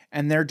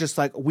 and they're just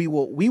like, we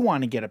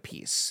want to get a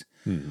piece.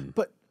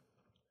 But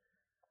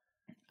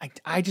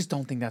I just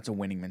don't think that's a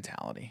winning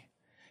mentality.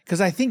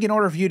 Because I think in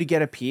order for you to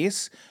get a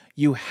piece,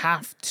 you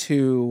have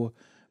to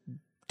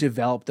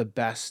develop the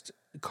best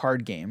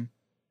card game.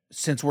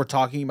 Since we're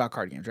talking about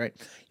card games, right?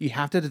 You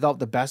have to develop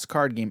the best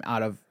card game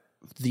out of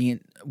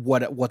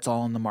what's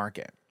all in the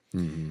market.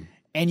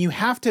 And you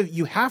have to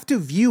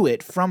view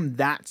it from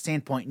that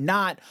standpoint,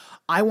 not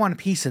I want a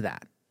piece of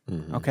that.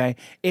 Okay?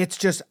 It's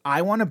just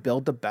I want to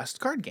build the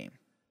best card game,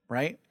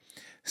 right?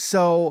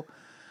 So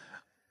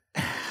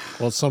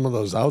well, some of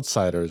those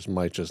outsiders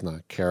might just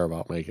not care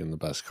about making the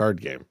best card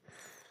game.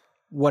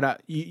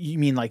 What you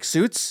mean like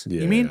Suits?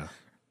 Yeah, you mean? Yeah.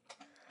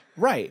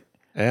 Right.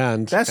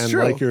 And that's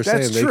true. Like you're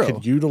saying, true. They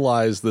could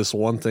utilize this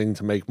one thing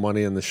to make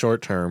money in the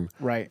short term,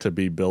 right? To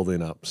be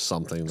building up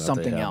something they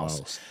have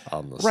else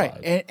on the right.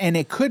 side. And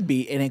it could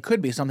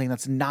be something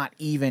that's not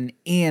even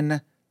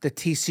in the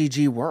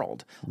TCG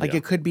world. Like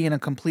it could be in a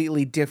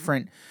completely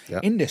different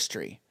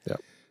industry. Yeah.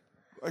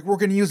 Like we're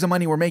going to use the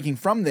money we're making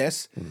from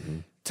this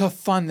to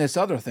fund this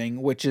other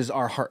thing, which is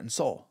our heart and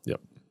soul.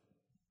 Yep.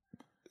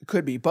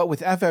 Could be. But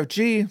with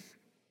FFG,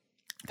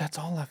 that's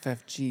all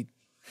FFG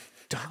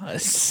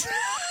does.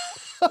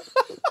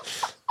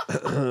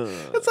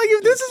 It's like,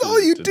 if this is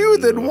all you do,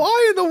 then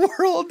why in the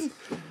world?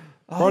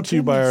 Brought to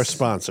you by our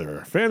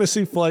sponsor,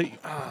 Fantasy Flight.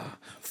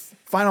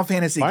 Final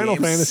Fantasy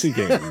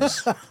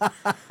Games.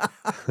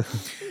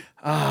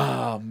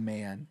 Oh,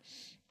 man.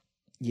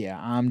 Yeah,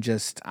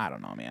 I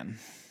don't know, man.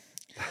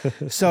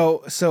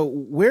 So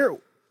where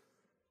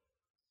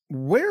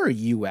are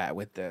you at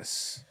with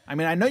this? I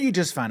mean, I know you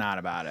just found out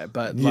about it,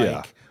 but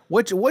like,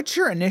 what's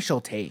your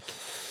initial take?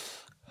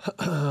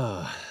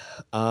 That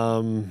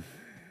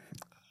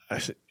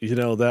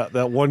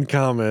one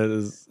comment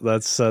is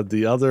that said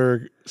the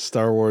other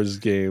Star Wars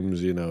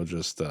games,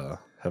 just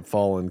have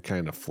fallen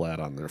kind of flat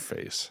on their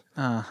face.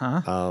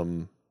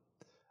 I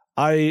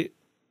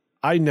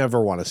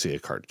never want to see a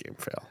card game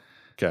fail.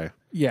 Okay.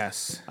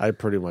 Yes. I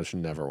pretty much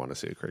never want to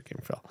see a card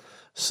game fail.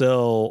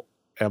 So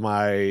am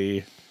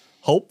I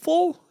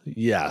hopeful?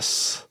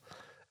 Yes.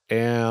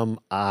 Am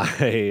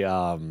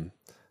I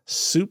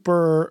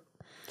super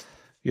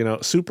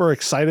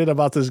excited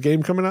about this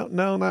game coming out?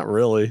 No, not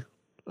really.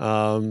 Do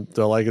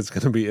I like it's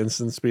going to be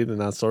instant speed and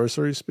not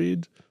sorcery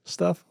speed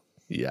stuff?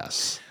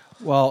 Yes.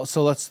 Well,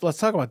 so let's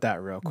talk about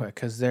that real quick,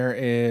 because there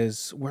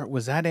is, where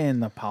was that in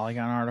the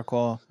Polygon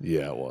article?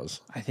 Yeah, it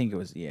was. I think it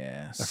was.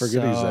 Yeah, I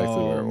forget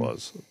exactly where it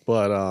was,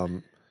 but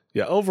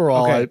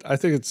overall, okay. I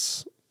think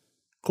it's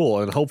cool,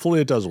 and hopefully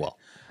it does well.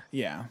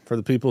 Yeah, for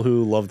the people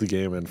who love the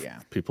game and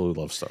people who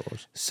love Star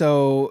Wars.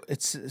 So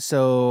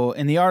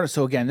in the article.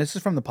 So again, this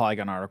is from the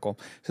Polygon article.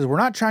 It says, we're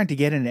not trying to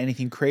get into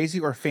anything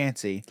crazy or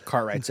fancy,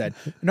 Cartwright said.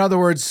 In other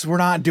words, we're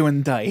not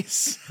doing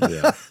dice.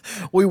 Yeah.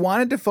 We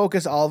wanted to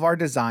focus all of our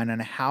design on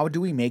how do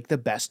we make the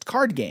best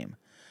card game.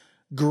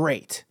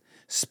 Great.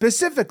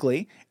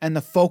 Specifically, and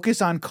the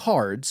focus on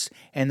cards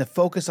and the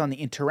focus on the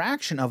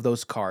interaction of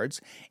those cards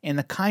and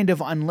the kind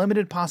of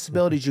unlimited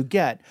possibilities you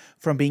get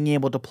from being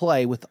able to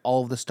play with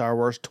all of the Star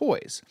Wars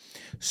toys.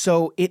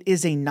 So it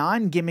is a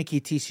non-gimmicky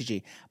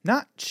TCG.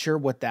 Not sure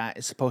what that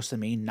is supposed to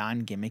mean,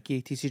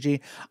 non-gimmicky TCG.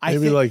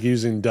 Maybe like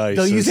using dice.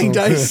 They're using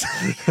dice.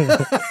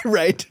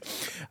 Right.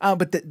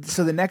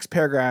 So the next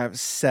paragraph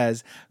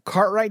says,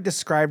 Cartwright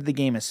described the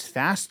game as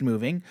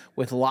fast-moving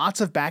with lots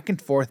of back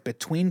and forth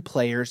between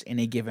players in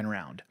a given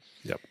round.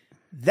 Yep.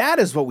 That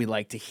is what we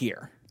like to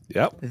hear.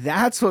 Yep.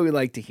 That's what we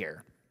like to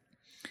hear.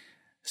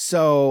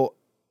 So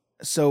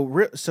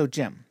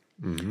Jim,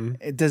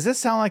 does this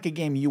sound like a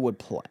game you would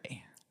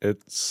play?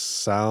 It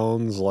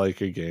sounds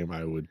like a game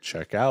I would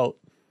check out.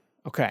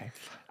 Okay.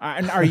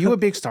 And are you a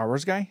big Star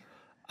Wars guy?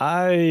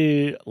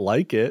 I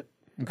like it.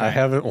 Okay. I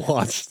haven't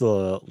watched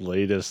the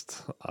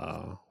latest,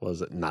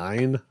 was it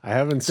 9? I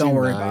haven't seen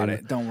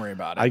 9. Don't worry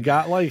about it. I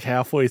got like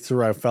halfway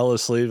through, I fell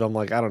asleep. I'm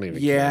like, I don't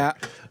even care.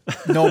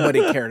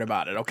 Nobody cared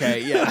about it,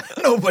 okay? Yeah,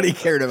 nobody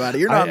cared about it.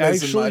 You're not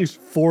missing much. I actually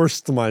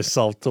forced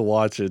myself to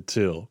watch it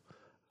too.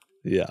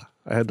 Yeah,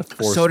 I had to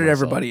force So did myself.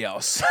 Everybody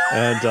else.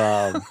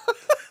 And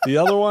the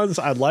other ones,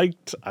 I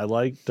liked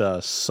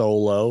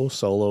Solo.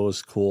 Solo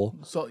was cool.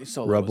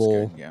 Solo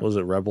Rebel, was good, yeah. Was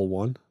it Rebel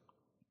 1?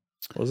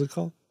 What was it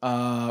called?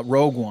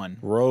 Rogue One.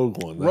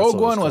 Rogue One. Rogue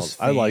One was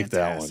fantastic. I like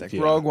that one.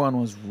 Yeah. Rogue One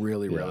was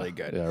really, really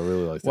good. Yeah, I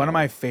really liked that one. Of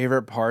my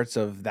favorite parts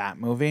of that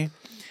movie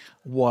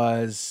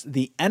was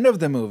the end of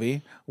the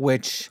movie,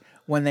 which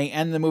when they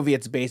end the movie,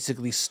 it's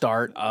basically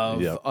start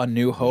of A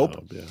New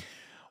Hope.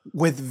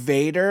 With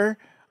Vader.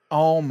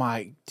 Oh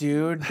my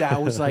dude,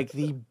 that was like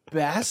the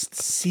best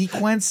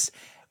sequence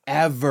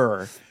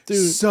ever.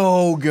 Dude,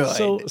 so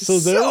good. So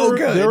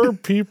there are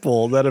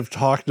people that have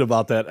talked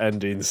about that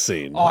ending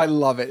scene. Oh, I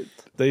love it.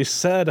 They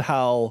said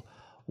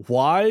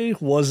why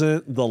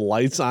wasn't the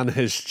lights on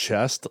his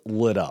chest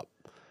lit up?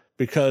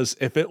 Because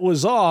if it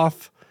was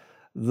off,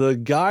 the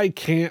guy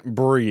can't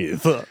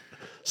breathe.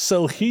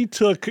 So he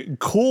took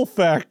cool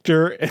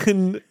factor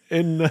in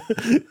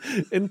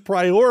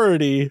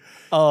priority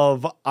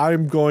of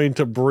I'm going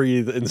to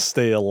breathe and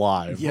stay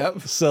alive.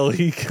 Yep. So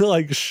he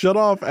like shut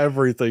off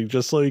everything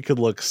just so he could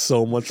look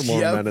so much more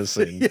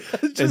menacing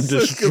and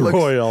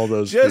destroy all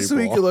those people. Just so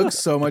he could look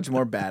so much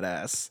more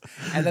badass.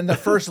 And then the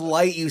first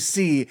light you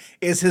see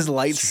is his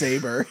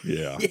lightsaber.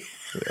 Yeah.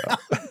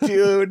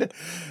 Dude,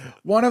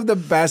 one of the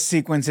best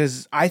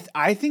sequences. I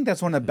think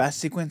that's one of the best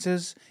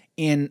sequences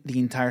in the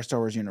entire Star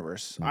Wars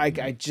universe.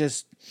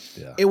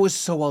 It was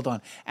so well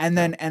done. And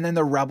then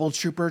the rebel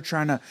trooper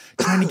trying to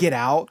get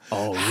out.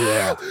 Oh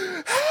yeah.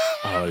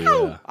 Oh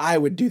yeah. I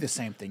would do the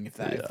same thing if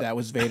that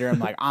was Vader. I'm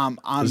like, I'm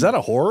Is that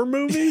a horror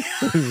movie?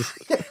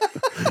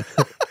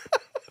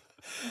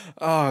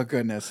 Oh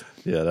goodness.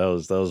 Yeah, that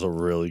was a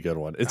really good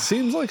one. It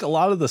seems like a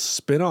lot of the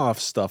spin-off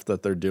stuff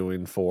that they're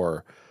doing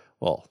for,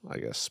 well, I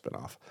guess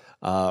spin-off,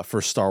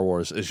 for Star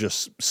Wars is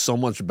just so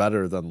much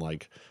better than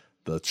like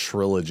the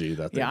trilogy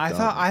that they've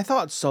done. I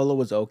thought Solo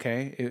was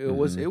okay. It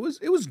was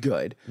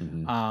good.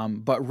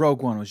 But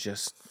Rogue One was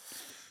just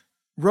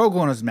Rogue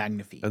One was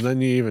magnifique. And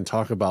then you even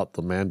talk about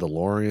the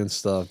Mandalorian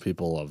stuff.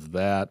 People love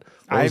that.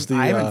 I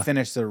haven't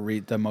finished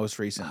the most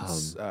recent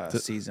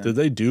season. Did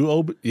they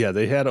do Yeah,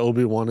 they had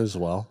Obi-Wan as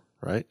well,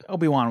 right?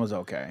 Obi-Wan was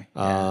okay.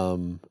 Yeah.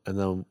 And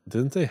then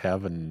didn't they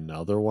have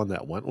another one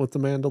that went with the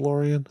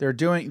Mandalorian? They're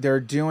doing.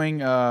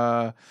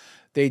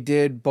 They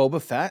did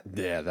Boba Fett.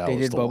 Yeah, they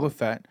did Boba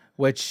Fett,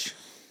 which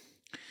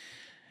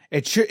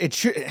it should.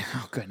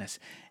 Oh goodness,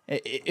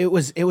 it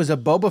was a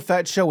Boba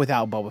Fett show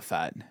without Boba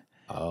Fett.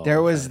 Oh,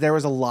 there was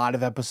a lot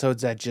of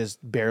episodes that just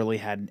barely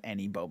had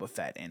any Boba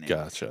Fett in it.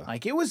 Gotcha.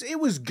 Like it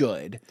was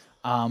good.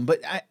 But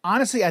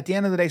honestly, at the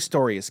end of the day,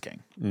 story is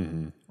king.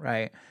 Mm-hmm.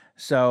 Right.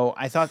 So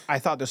I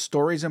thought the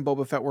stories in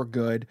Boba Fett were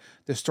good.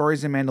 The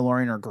stories in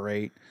Mandalorian are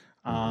great.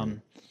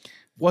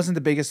 Wasn't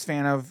the biggest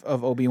fan of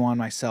Obi-Wan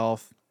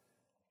myself.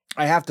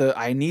 I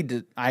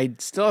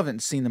still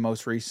haven't seen the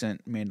most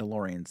recent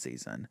Mandalorian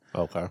season.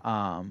 Okay.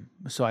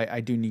 So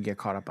I do need to get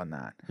caught up on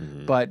that.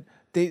 But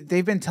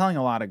they've been telling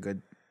a lot of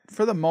good,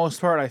 for the most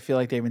part, I feel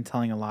like they've been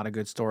telling a lot of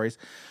good stories.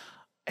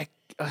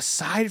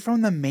 Aside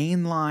from the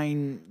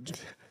mainline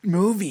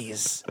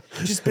movies,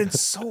 it's just been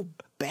so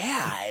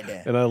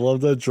bad. And I love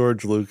that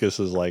George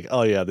Lucas is like,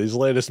 oh yeah, these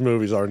latest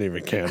movies aren't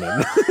even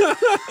canon.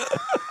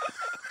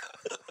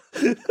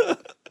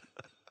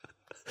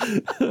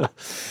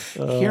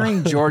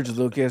 Hearing George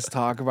Lucas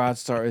talk about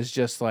Star is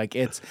just like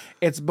it's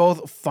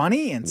both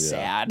funny and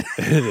sad.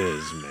 It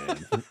is,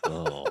 man.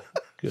 Oh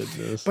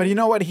goodness. But you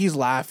know what? He's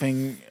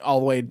laughing all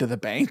the way to the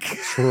bank.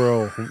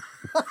 True.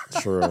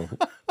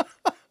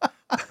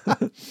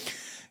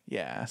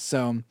 Yeah.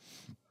 So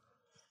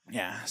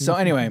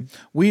anyway,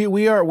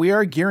 we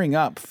are gearing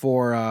up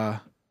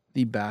for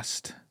the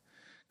best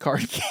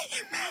card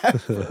game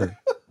ever.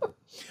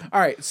 All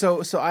right.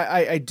 So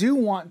I do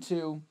want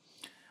to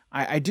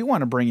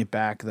bring it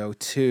back though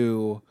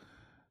to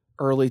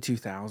early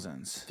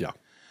 2000s. Yeah.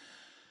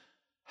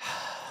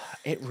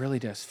 It really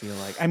does feel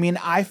like. I mean,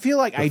 I feel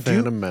like The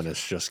Phantom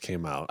Menace just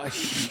came out.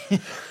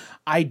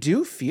 I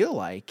do feel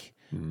like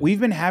we've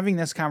been having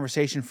this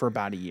conversation for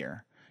about a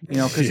year. You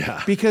know,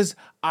 because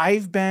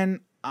I've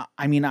been.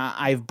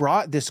 I've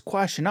brought this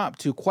question up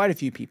to quite a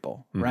few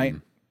people, right?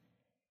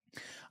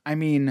 I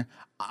mean,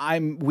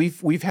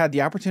 we've had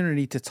the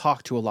opportunity to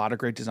talk to a lot of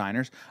great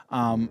designers.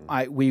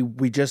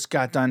 We just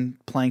got done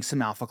playing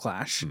some Alpha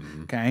Clash.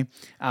 Okay,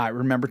 I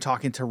remember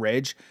talking to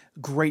Ridge.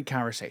 Great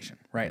conversation,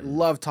 right?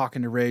 Love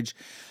talking to Ridge.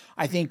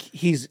 I think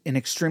he's an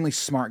extremely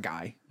smart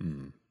guy,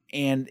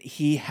 and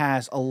he's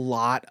got a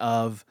lot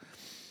of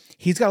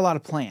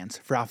plans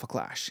for Alpha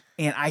Clash,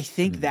 and I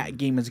think that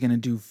game is going to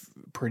do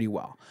pretty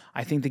well.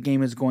 I think the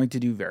game is going to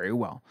do very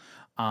well.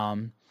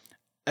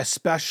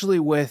 Especially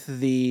with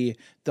the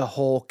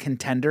whole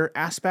contender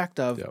aspect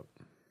of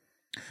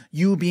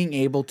you being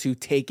able to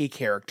take a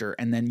character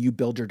and then you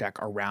build your deck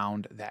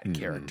around that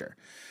character.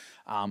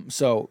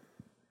 So,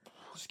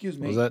 excuse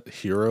me. Was that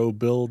hero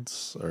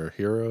builds or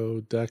hero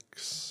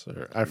decks?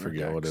 Or I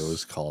forget what it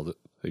was called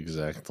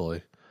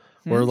exactly.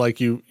 Where like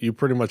you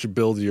pretty much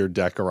build your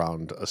deck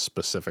around a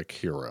specific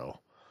hero.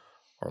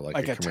 Or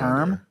like a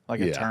term? Like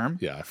a term?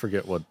 Yeah, I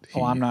forget what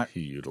he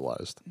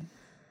utilized.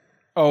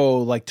 Oh,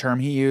 like term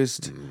he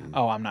used?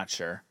 Oh, I'm not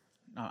sure.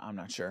 I'm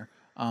not sure.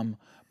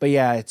 But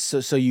yeah, it's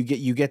so you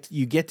get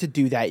to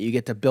do that. You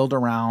get to build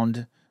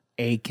around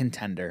a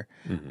contender.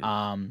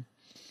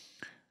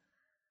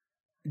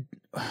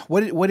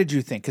 What did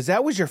you think? Because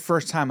that was your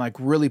first time like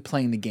really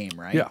playing the game,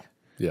 right?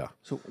 Yeah.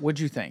 So what'd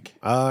you think?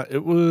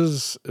 It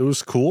was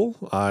cool.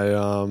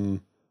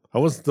 I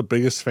wasn't the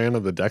biggest fan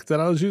of the deck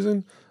that I was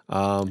using,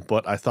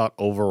 but I thought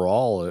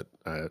overall it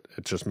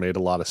just made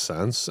a lot of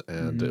sense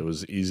and it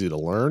was easy to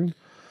learn.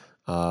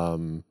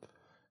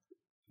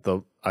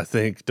 I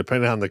think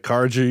depending on the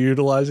cards you're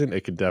utilizing,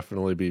 it could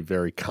definitely be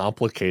very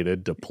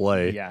complicated to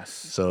play. Yes.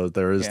 So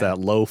there is that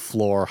low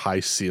floor, high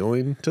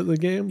ceiling to the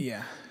game.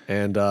 Yeah.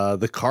 And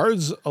the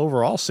cards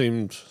overall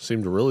seemed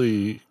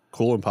really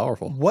cool and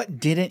powerful. What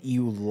didn't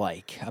you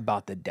like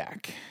about the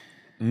deck?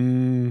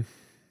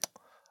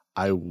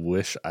 I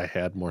wish I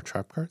had more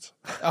trap cards.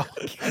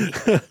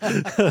 Okay.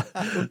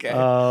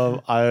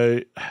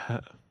 Okay.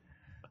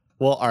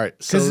 Well, all right.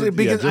 So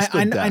because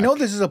I know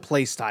this is a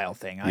play style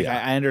thing. Like,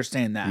 I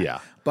understand that. Yeah.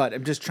 But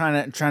I'm just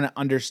trying to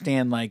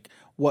understand like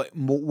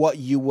what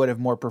you would have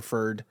more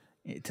preferred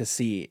to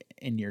see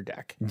in your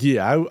deck.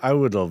 Yeah, I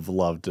would have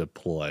loved to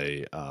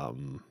play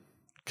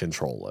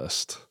control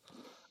list,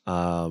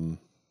 or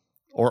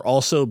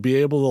also be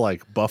able to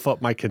like buff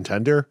up my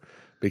contender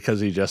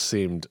because it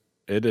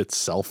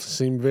itself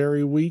seemed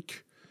very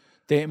weak.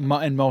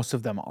 And most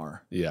of them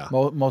are. Yeah.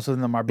 Most of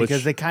them are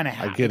because they kind of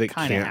have. I get it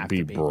can't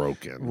be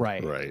broken.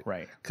 Right.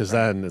 Because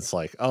then it's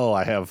like, oh,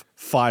 I have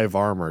 5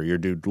 armor. Your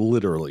dude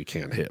literally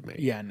can't hit me.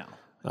 Yeah, no.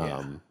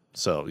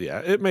 So yeah,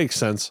 it makes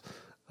sense.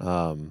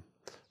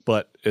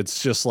 But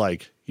it's just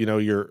like, you know,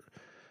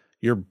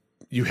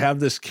 you have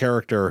this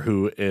character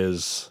who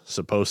is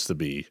supposed to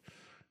be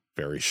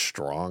very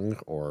strong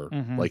or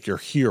like your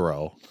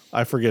hero.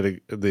 I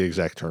forget the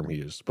exact term he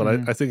used, but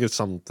I think it's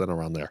something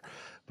around there.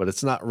 But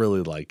it's not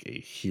really like a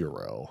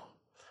hero.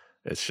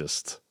 It's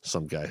just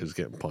some guy who's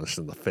getting punched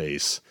in the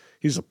face.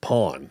 He's a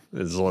pawn,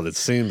 is what it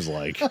seems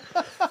like.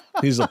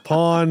 He's a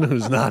pawn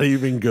who's not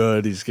even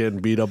good. He's getting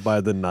beat up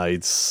by the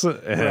knights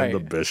and the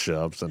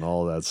bishops and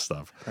all that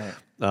stuff.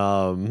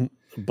 Right.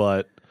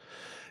 But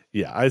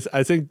yeah,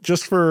 I think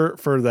just for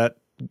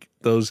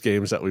those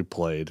games that we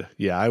played,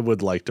 yeah, I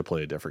would like to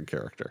play a different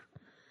character.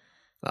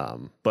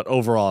 But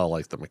overall, I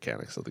like the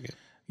mechanics of the game.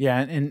 Yeah,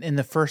 and in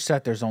the first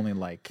set, there's only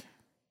like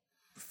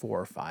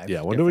 4 or 5.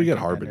 Yeah, when do we get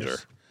Harbinger?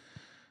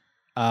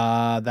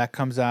 That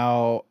comes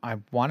out, I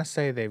want to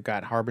say they've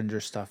got Harbinger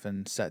stuff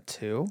in set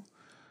 2.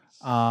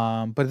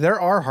 But there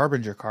are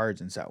Harbinger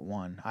cards in set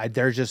 1.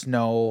 There's just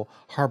no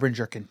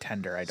Harbinger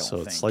contender, I don't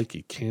think. So it's like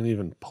you can't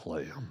even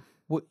play them.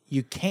 Well,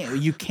 you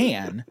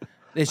can.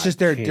 It's just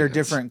they're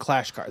different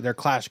clash cards. They're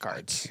clash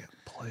cards. I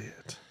can't play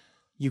it.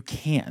 You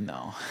can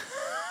though.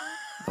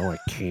 Oh, I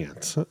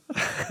can't.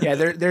 Yeah,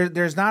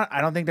 there's not.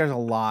 I don't think there's a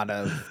lot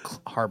of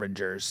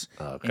Harbingers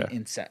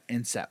in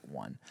set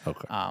 1.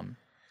 Okay.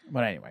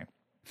 But anyway,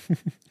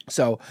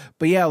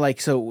 but yeah,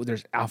 so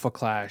there's Alpha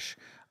Clash.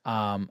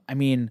 I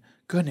mean,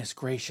 goodness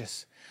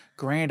gracious,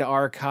 Grand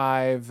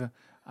Archive,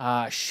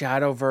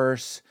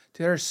 Shadowverse.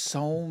 There's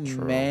so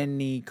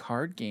many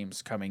card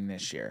games coming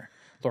this year.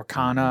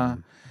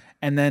 Lorcana,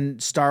 and then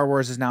Star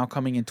Wars is now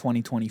coming in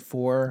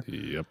 2024.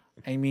 Yep.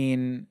 I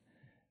mean,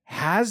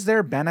 has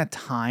there been a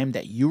time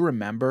that you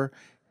remember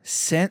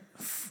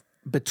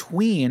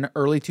between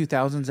early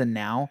 2000s and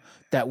now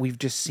that we've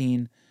just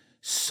seen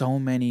so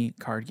many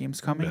card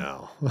games coming?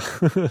 No.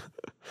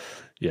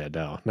 Yeah,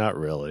 no, not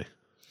really.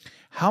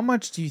 How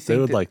much do you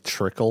think they would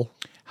trickle?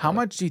 How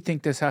much do you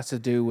think this has to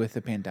do with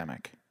the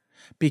pandemic?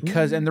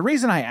 Because, and the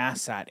reason I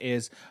ask that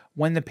is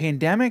when the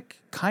pandemic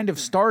kind of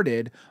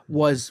started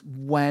was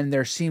when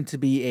there seemed to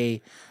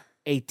be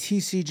a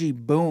TCG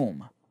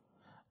boom,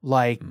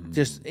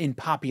 just in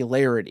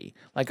popularity,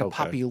 a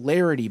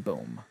popularity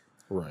boom.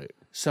 Right.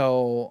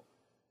 So,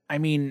 I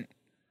mean,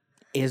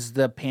 is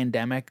the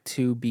pandemic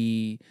to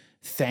be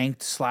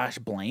thanked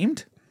 /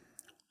 blamed?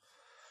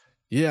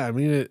 Yeah, I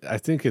mean, I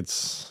think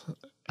it's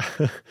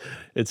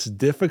it's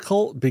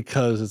difficult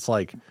because it's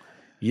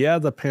yeah,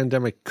 the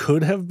pandemic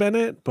could have been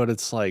it, but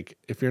it's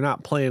if you're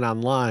not playing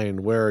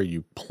online, where are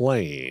you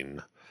playing?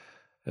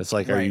 It's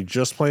are you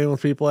just playing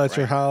with people at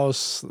your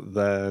house?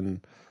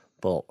 Then,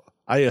 well,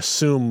 I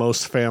assume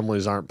most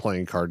families aren't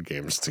playing card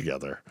games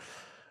together.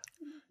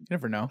 You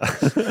never know.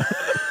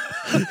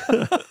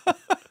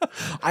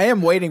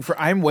 I'm waiting for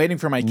my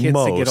kids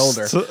to get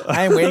older.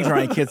 I am waiting for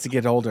my kids to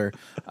get older,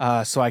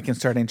 so I can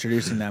start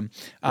introducing them.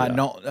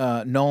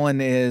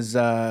 Nolan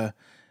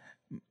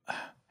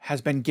has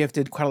been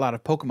gifted quite a lot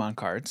of Pokemon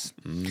cards.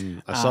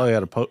 I saw he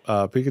had a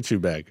Pikachu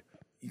bag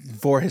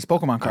for his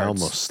Pokemon cards. I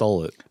almost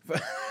stole it.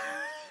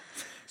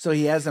 So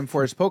he has them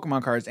for his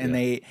Pokemon cards, and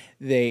he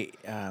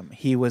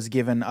was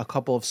given a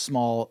couple of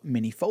small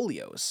mini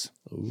folios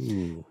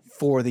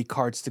for the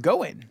cards to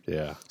go in.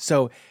 Yeah.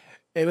 So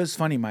it was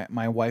funny.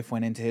 My wife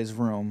went into his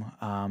room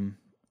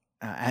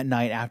at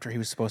night after he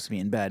was supposed to be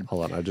in bed.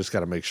 Hold on, I just got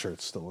to make sure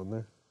it's still in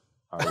there.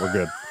 All right, we're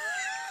good.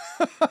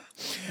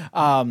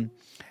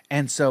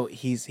 And so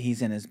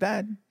he's in his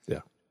bed.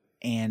 Yeah.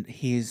 And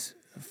he's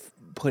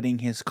putting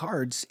his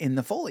cards in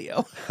the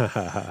folio.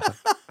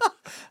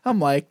 I'm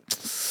like,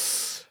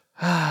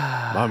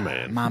 my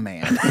man.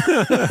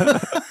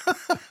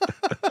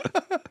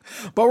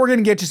 But we're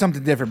gonna get you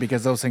something different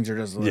because those things are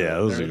just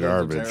those are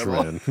garbage,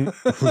 man.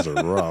 Those are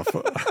rough.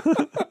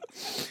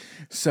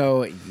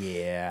 So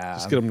yeah,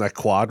 just get them that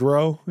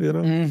Quadro, you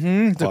know.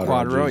 Mm-hmm. The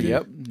Quadro.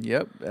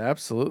 Yep.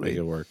 Absolutely. Make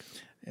it work.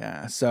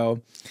 Yeah.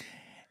 So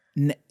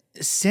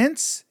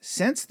since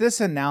this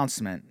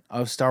announcement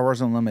of Star Wars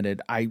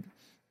Unlimited, I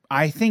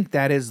think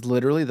that is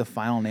literally the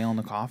final nail in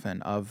the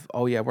coffin of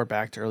we're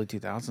back to early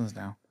 2000s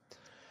now.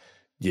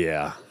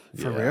 Yeah.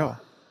 For real.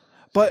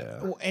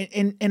 But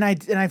and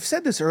I've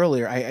said this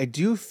earlier, I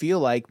do feel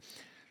like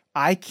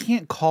I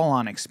can't call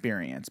on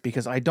experience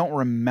because I don't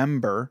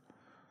remember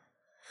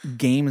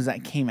games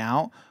that came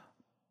out.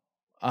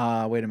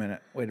 Wait a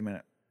minute.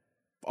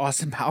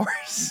 Austin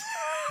Powers.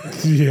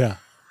 Yeah.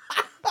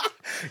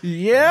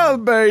 Yeah,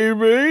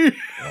 baby.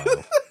 Wow.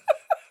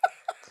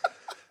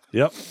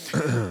 Yep.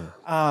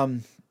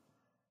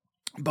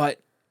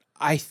 But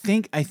I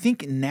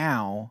think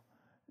now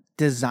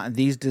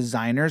these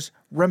designers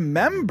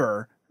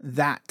remember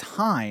that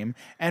time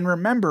and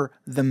remember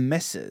the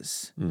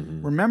misses.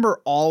 Mm-hmm. Remember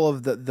all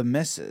of the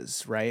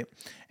misses, right?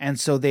 And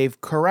so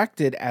they've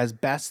corrected as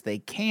best they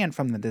can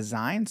from the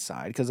design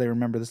side because they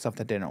remember the stuff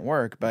that didn't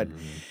work. But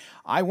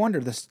I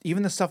wonder,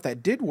 even the stuff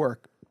that did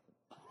work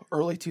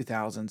early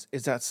 2000s,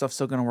 is that stuff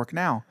still going to work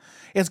now?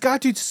 It's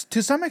got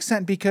to some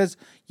extent because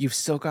you've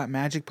still got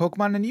Magic,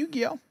 Pokemon, and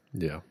Yu-Gi-Oh!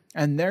 Yeah.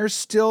 And they're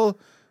still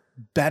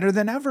better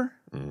than ever.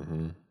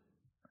 Mm-hmm.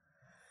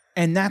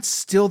 And that's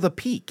still the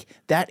peak.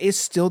 That is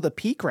still the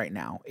peak right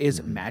now,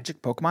 is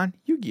Magic, Pokemon,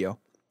 Yu-Gi-Oh!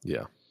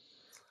 Yeah.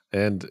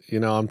 And,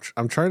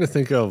 I'm trying to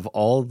think of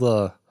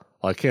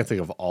I can't think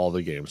of all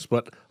the games,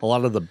 but a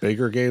lot of the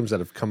bigger games that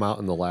have come out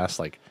in the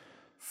last,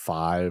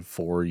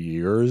 4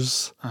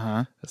 years.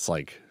 It's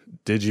like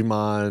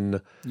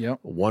Digimon, Yep.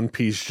 One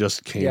Piece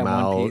just came Yeah,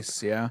 out. One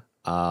Piece. Yeah.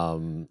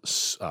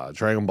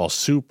 Dragon Ball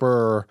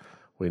Super.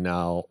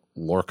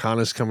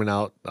 Lorcana's coming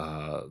out.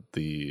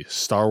 The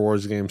Star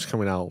Wars games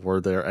coming out.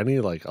 Were there any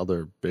like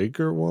other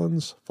bigger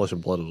ones? Flesh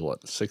and Blood was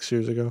what, 6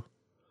 years ago?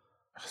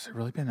 Has it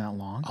really been that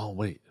long? Oh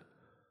wait,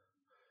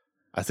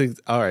 I think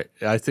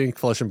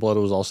Flesh and Blood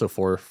was also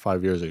 4 or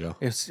 5 years ago.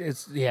 It's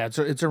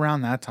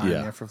around that time.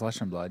 Yeah. Yeah, for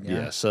Flesh and Blood.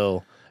 Yeah. Yeah.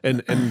 So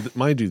and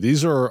mind you,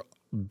 these are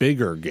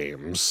bigger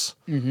games.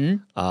 Mm-hmm.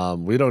 I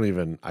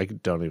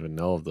don't even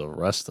know of the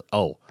rest.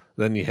 Oh,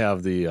 then you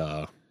have the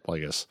I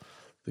guess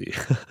the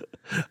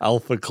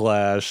Alpha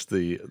Clash,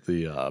 the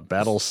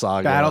Battle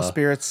Saga, Battle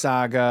Spirit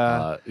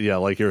Saga. yeah,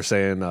 like you were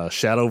saying,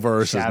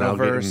 Shadowverse is now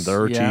getting Shadowverse,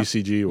 their yeah.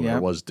 TCG where Yep.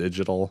 it was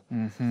digital.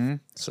 Mm-hmm.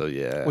 So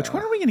yeah, Which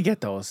one are we going to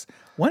get those?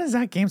 When is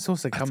that game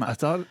supposed to come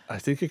out? I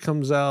think it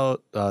comes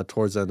out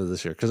towards the end of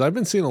this year because I've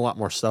been seeing a lot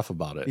more stuff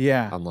about it.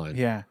 Yeah. online.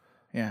 Yeah.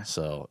 Yeah.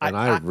 So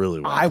I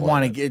really want. I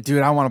want to get,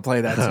 dude. I want to play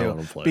that I too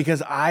wanna play it.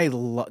 because I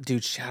love,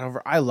 dude.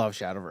 Shadowverse. I love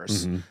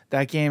Shadowverse.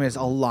 That game is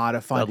a lot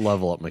of fun. That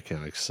level up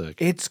mechanic's sick.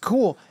 It's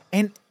cool,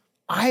 and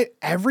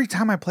every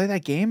time I play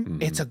that game,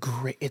 it's a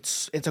great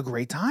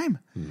time.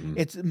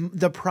 It's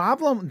the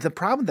problem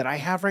that I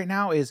have right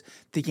now is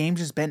the game's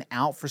just been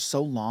out for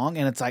so long,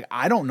 and it's like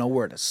I don't know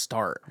where to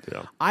start.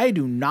 Yeah. I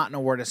do not know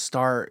where to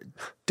start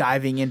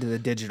diving into the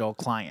digital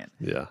client.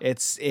 Yeah.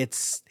 It's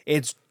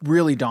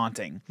really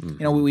daunting. You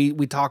know,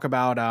 we talk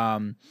about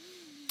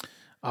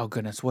oh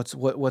goodness, what's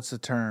the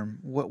term?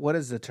 What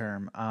is the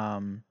term?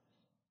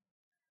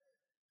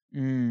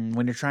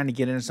 When you're trying to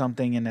get into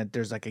something and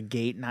there's like a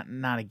gate,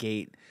 not a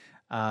gate.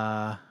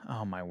 Oh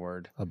my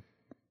word.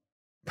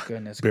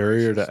 Goodness.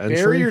 Barrier to entry.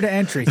 Barrier to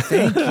entry.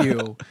 Thank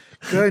you.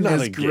 Goodness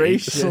Not a gate,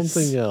 gracious.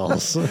 something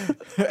else.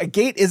 A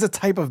gate is a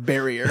type of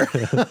barrier.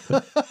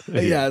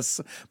 Yes.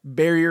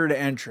 Barrier to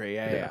entry.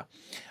 Yeah.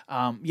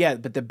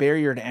 But the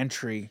barrier to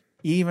entry,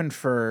 even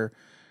for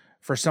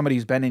somebody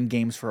who's been in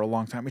games for a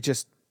long time, it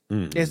just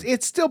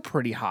it's still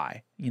pretty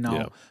high, you know.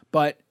 Yeah.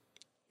 But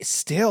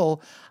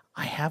still,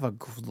 I have a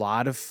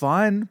lot of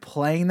fun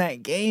playing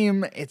that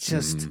game. It's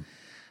just,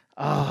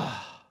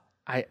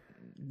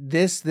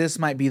 this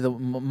might be the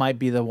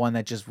one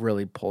that just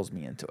really pulls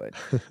me into it.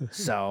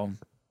 So,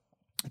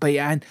 but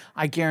yeah, and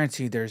I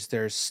guarantee there's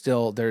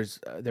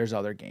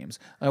other games.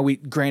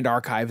 Grand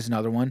Archive is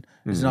another one.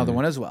 There's another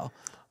one as well.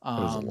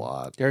 There's a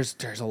lot. There's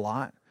a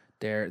lot.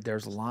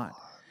 There's a lot.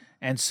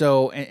 And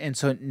so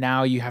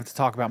now you have to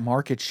talk about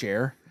market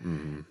share.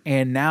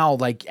 And now,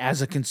 like,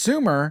 as a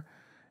consumer,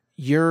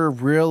 you're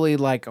really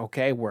like,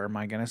 okay, where am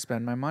I going to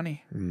spend my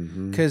money?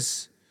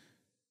 Because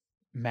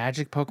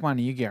Magic, Pokemon, and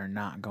Yu-Gi-Oh are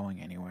not going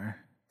anywhere.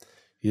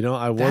 You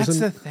know, That's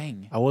the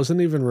thing. I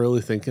wasn't even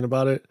really thinking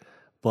about it,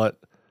 but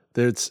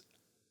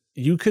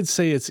you could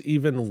say it's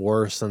even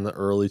worse than the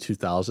early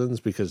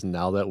 2000s because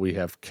now that we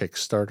have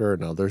Kickstarter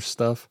and other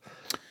stuff,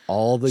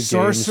 all the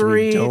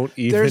Sorcery, games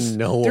we don't even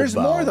know there's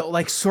about. more though.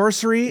 Like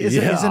Sorcery is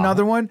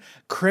another one.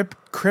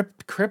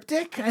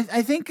 Cryptic,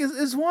 I think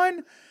is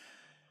one.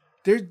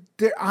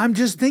 I'm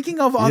just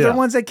thinking of other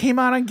ones that came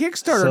out on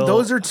Kickstarter. So-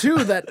 Those are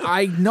two that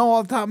I know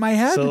off the top of my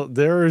head. So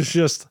there is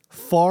just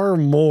far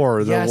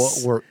more than what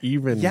Yes. we're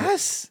even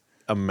Yes.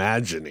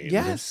 imagining.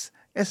 Yes.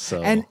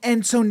 So-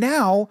 And so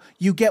now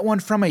you get one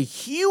from a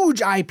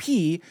huge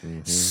IP,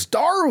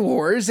 Star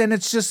Wars, and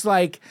it's just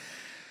like,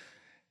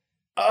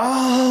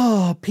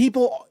 oh,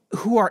 people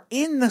who are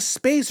in the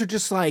space are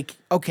just like,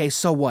 okay,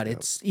 so what?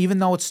 It's even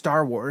though it's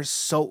Star Wars,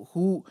 so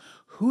who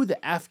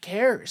the F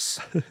cares?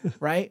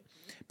 Right?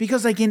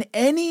 Because like in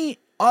any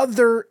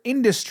other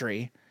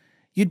industry,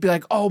 you'd be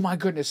like, oh my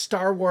goodness,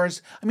 Star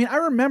Wars. I mean, I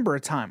do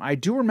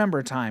remember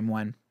a time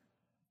when,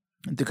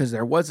 because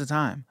there was a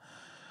time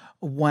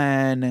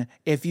when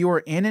if you were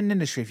in an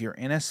industry, if you're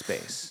in a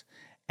space,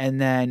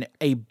 and then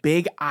a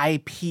big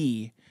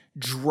IP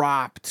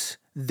dropped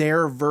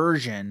their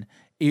version,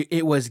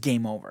 it was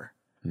game over.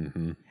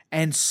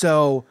 And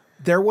so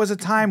there was a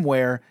time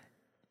where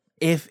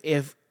if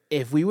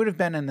we would have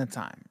been in that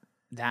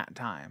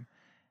time,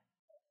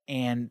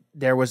 and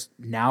there's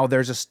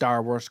a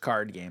Star Wars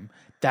card game,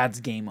 that's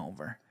game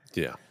over.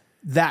 Yeah.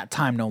 That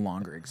time no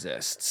longer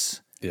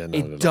exists. Yeah.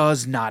 It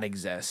does not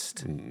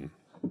exist.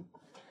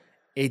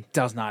 It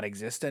does not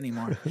exist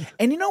anymore.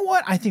 And you know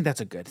what? I think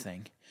that's a good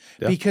thing.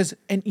 Yeah. Because,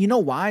 and you know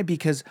why?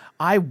 Because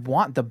I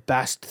want the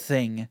best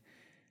thing.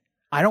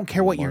 I don't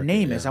care what your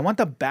name is. I want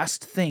the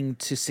best thing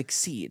to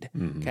succeed.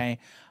 Okay.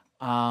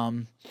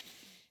 I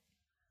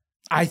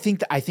think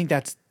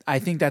that's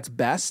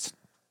best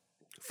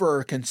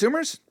for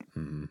consumers.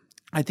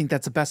 I think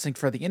that's the best thing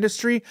for the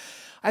industry.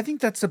 I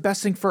think that's the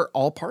best thing for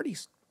all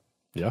parties.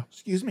 Yeah.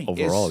 Excuse me.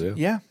 Overall,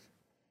 yeah.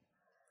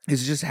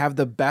 Is just have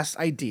the best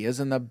ideas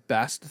and the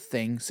best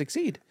thing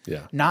succeed.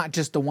 Yeah. Not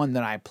just the one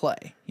that I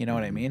play. You know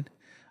what I mean?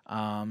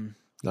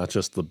 Not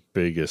just the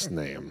biggest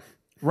name.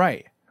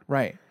 Right.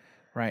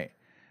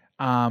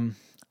 I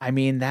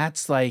mean,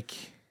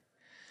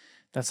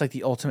 That's like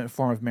the ultimate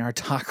form of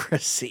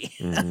meritocracy.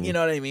 You know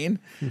what I mean?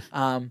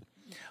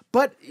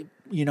 But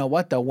you know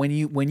what though? When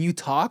you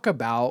talk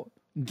about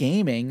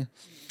gaming,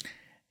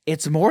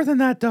 it's more than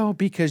that though,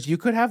 because you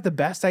could have the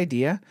best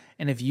idea,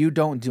 and if you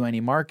don't do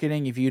any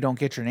marketing, if you don't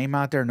get your name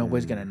out there,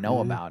 nobody's gonna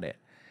know about it.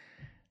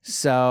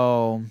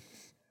 So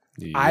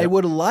I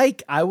would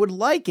like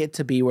it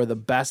to be where the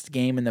best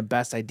game and the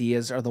best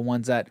ideas are the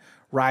ones that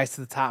rise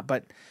to the top,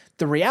 but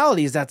the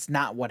reality is that's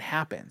not what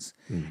happens.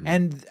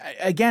 And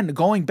again,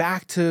 going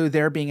back to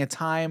there being a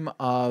time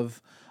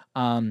of,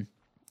 and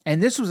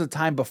this was a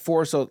time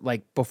before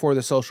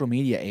the social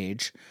media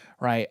age,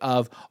 right?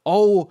 Of,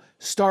 oh,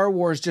 Star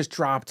Wars just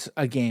dropped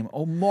a game.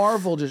 Oh,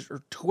 Marvel just,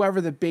 or whoever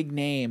the big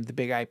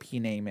IP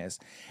name is.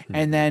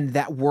 And then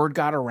that word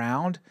got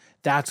around.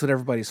 That's what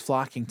everybody's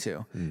flocking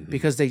to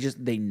because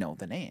they know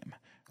the name,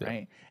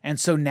 right? And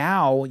so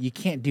now you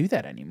can't do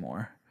that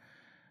anymore.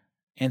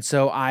 And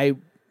so I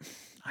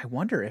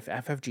wonder if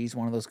FFG is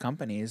one of those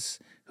companies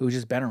who's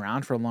just been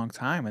around for a long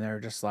time, and they're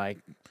just like,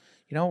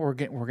 you know, we're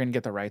gonna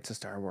get the rights to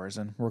Star Wars,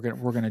 and we're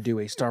gonna do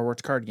a Star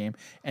Wars card game,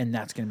 and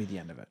that's gonna be the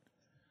end of it.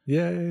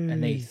 Yeah.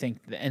 And they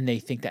think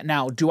that.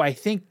 Now, do I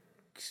think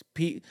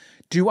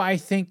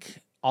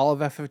all of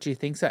FFG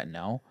thinks that?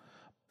 No,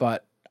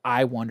 but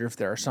I wonder if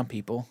there are some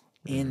people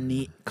in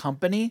the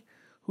company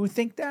who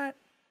think that.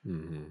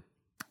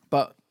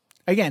 But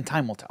again,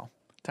 time will tell.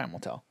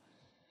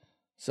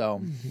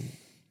 So,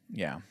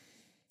 yeah.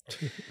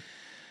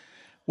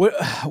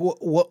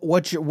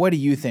 What do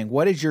you think?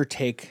 What is your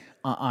take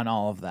on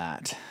all of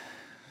that?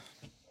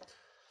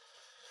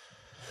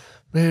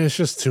 Man, it's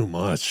just too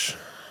much.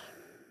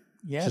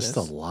 Yeah, just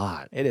a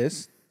lot. It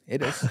is.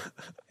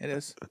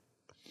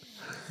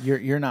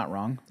 You're not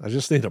wrong. I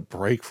just need a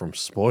break from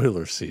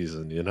spoiler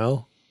season, you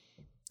know?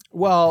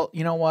 Well,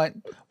 you know what?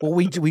 Well,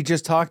 we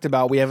just talked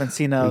about we haven't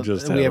seen Lorcana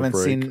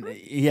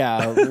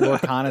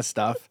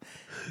stuff.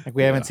 Like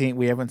we haven't seen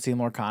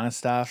Lorcana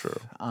stuff. True.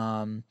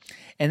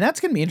 And that's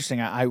gonna be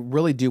interesting. I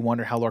really do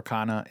wonder how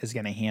Lorcana is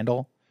gonna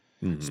handle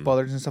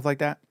spoilers and stuff like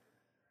that.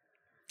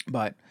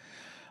 But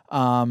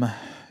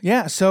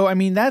yeah, so I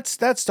mean that's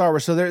Star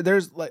Wars. So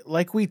there's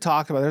like we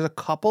talked about, there's a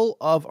couple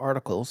of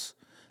articles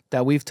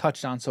that we've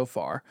touched on so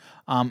far.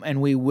 And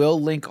we will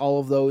link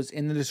all of those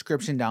in the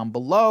description down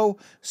below.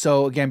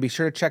 So again, be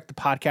sure to check the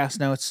podcast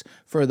notes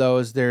for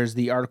those. There's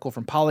the article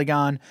from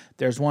Polygon.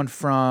 There's one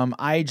from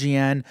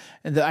IGN.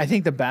 And I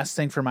think the best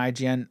thing from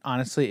IGN,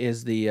 honestly,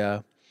 is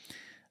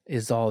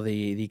all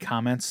the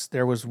comments.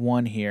 There was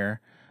one here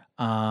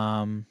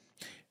from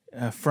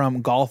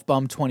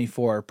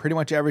GolfBum24. Pretty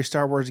much every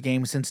Star Wars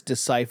game since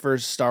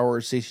Decipher's Star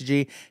Wars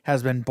CCG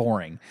has been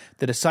boring.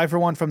 The Decipher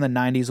one from the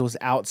 90s was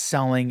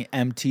outselling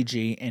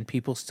MTG, and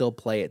people still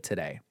play it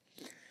today.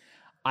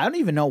 I don't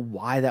even know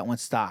why that one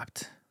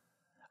stopped.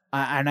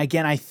 And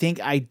again,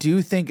 I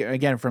do think,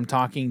 again, from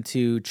talking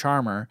to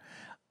Charmer,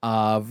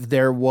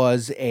 there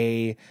was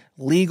a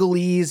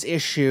legalese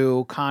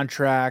issue,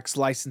 contracts,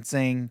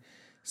 licensing,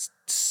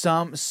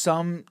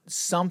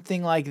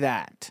 something like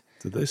that.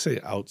 Did they say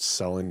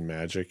outselling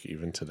Magic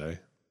even today?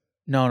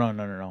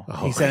 No. Oh,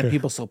 He said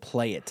people still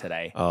play it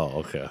today. Oh,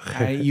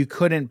 okay. You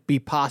couldn't be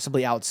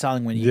possibly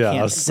outselling when you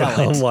can't sell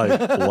it. I'm like,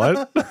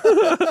 what?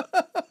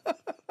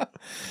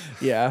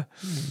 Yeah.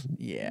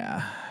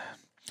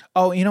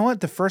 Oh, you know what?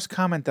 The first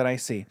comment that I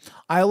see.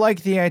 I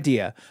like the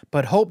idea,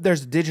 but hope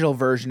there's a digital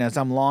version as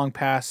I'm long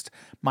past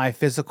my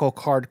physical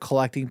card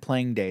collecting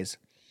playing days.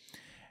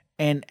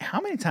 And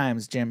how many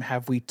times, Jim,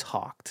 have we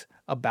talked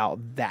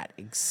about that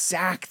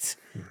exact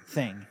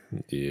thing?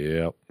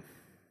 Yep.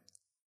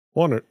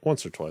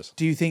 Once or twice.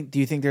 Do you think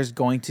there's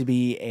going to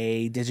be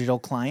a digital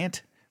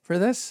client for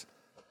this?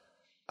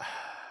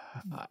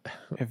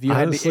 If you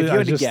had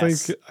to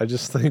guess. I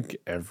just think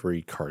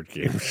every card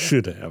game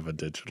should have a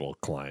digital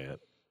client.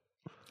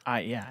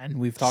 Yeah, and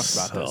we've talked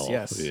about this.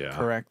 Yes, yeah.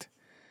 Correct.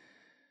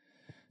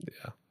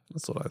 Yeah,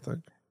 that's what I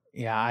think.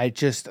 Yeah,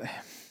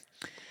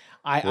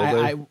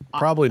 I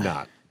probably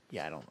not.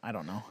 Yeah, I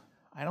don't know.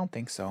 I don't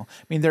think so.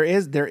 I mean, there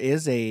is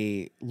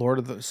a the Lord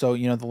of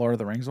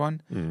the Rings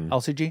one,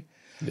 LCG.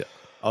 Yeah.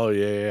 Oh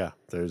yeah.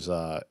 There's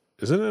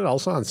isn't it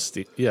also on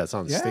Steam? Yeah, it's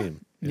on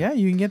Steam. Yeah,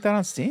 you can get that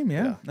on Steam.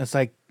 Yeah. It's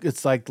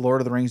like Lord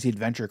of the Rings, the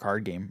adventure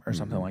card game or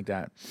something like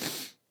that.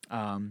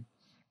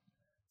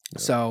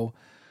 So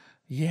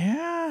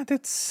yeah,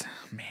 that's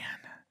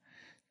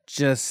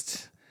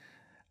just.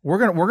 We're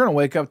gonna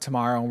wake up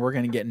tomorrow and we're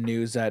gonna get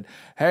news that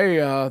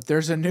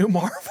there's a new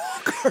Marvel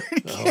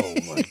card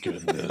game. Oh my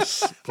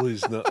goodness!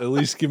 Please no. At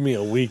least give me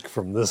a week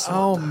from this one.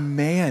 Oh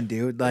man,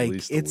 dude!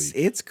 Like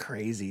it's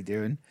crazy,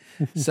 dude.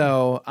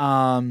 So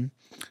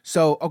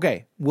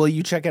okay. Will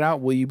you check it out?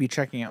 Will you be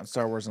checking out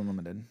Star Wars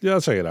Unlimited? Yeah,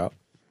 I'll check it out.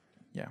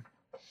 Yeah,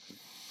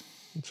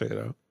 I'll check it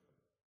out.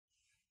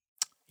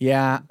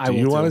 Yeah, Do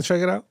you want to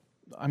check it out?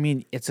 I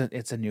mean, it's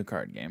a new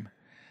card game.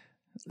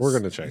 We're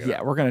gonna check it out.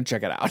 Yeah, we're gonna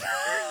check it out.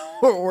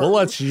 We'll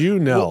let you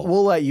know.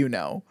 We'll let you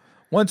know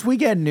once we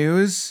get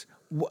news.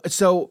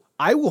 So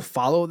I will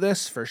follow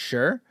this for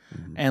sure.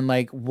 And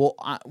like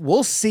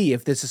we'll see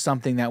if this is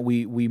something that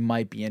we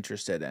might be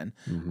interested in.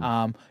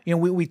 You know,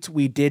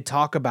 we did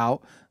talk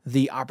about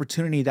the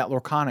opportunity that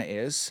Lorcana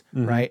is,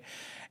 right?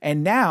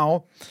 And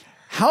now,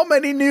 how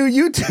many new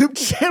YouTube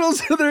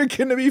channels are there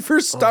going to be for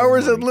Star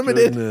Wars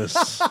Unlimited?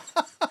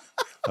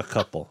 A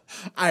couple.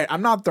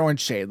 I'm not throwing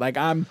shade. Like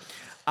I'm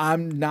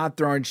not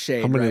throwing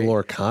shade. How many right?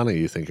 Lorcana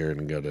you think are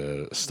going to go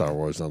to Star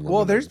Wars Unlimited?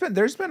 Well,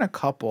 there's been a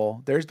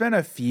couple. There's been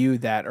a few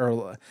that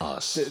are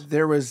Us.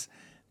 There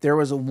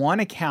was one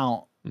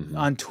account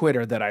on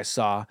Twitter that I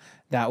saw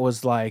that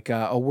was like,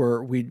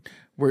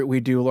 we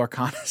do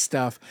Lorcana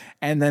stuff,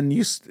 and then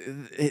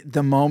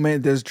the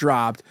moment this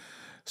dropped,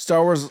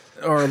 Star Wars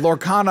or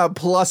Lorcana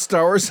plus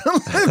Star Wars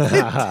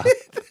Unlimited.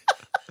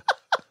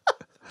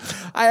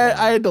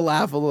 I had to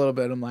laugh a little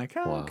bit. I'm like,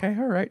 oh, okay,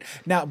 all right.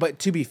 Now, but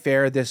to be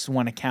fair, this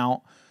one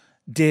account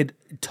did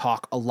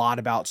talk a lot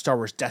about Star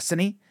Wars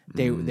Destiny.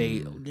 They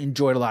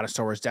enjoyed a lot of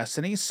Star Wars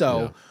Destiny,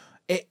 so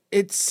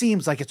it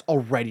seems like it's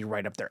already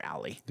right up their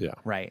alley. Yeah.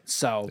 Right.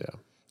 So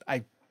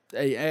I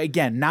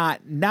again,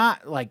 not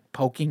like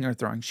poking or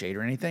throwing shade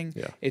or anything.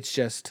 Yeah. It's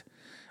just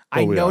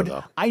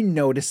But I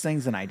notice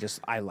things and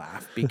I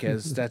laugh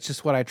because that's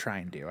just what I try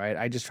and do. Right.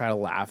 I just try to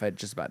laugh at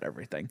just about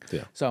everything.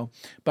 Yeah. So,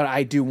 but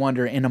I do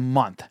wonder in a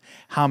month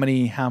how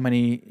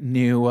many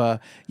new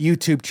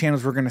YouTube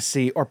channels we're going to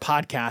see or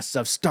podcasts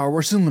of Star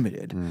Wars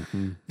Unlimited,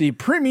 the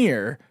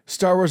premier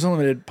Star Wars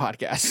Unlimited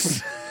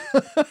podcast.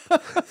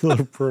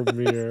 The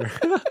premiere.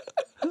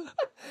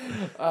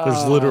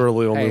 There's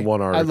literally only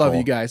one article. I love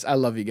you guys.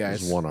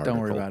 There's one article.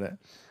 Don't worry about it.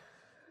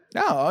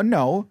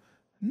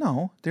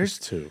 No. There's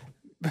two.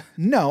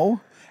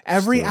 No.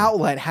 Every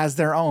outlet has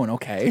their own,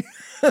 okay?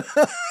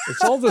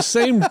 It's all the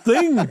same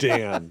thing,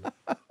 Dan.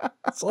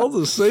 It's all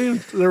the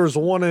same. There was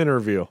one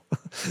interview.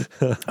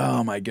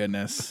 Oh my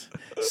goodness.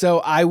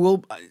 So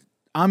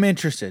I'm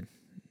interested.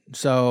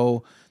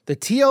 So the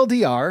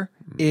TLDR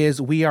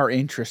is we are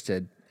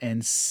interested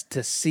and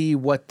to see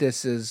what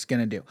this is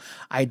going to do.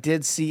 I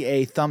did see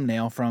a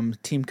thumbnail from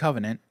Team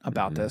Covenant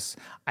about this.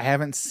 I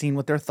haven't seen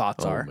what their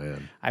thoughts are.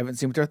 Man. I haven't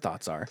seen what their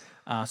thoughts are.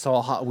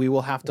 So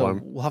we'll have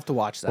to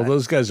watch that. Well,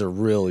 those guys are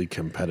really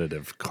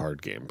competitive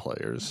card game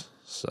players.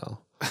 So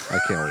I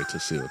can't wait to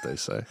see what they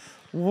say.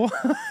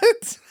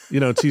 What? You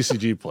know,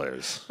 TCG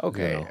players.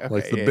 Okay, You know, okay,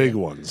 like the yeah, big yeah.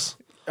 ones.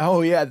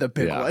 Oh yeah, the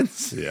big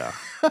ones. Yeah.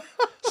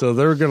 So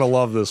they're going to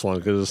love this one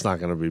because it's not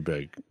going to be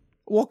big.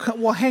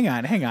 Well, hang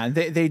on.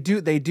 They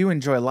do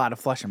enjoy a lot of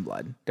Flesh and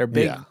Blood. They're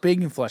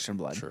big in Flesh and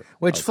Blood. True.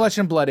 Which Flesh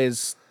and Blood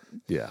is?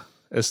 Yeah.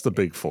 It's the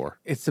big four.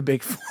 It's the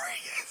big four.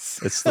 Yes.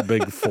 It's the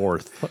big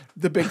fourth.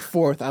 The big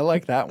fourth. I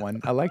like that one.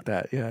 I like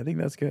that. Yeah, I think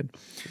that's good.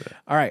 Yeah.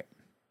 All right,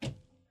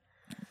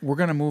 we're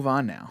gonna move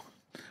on now.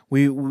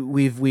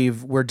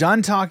 We're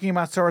done talking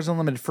about Star Wars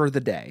Unlimited for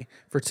today.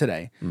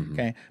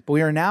 Okay, but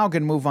we are now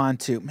gonna move on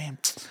to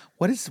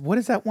what is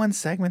that one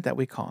segment that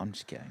we call? I'm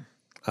just kidding.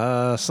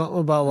 Something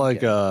about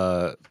like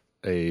a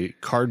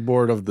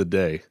cardboard of the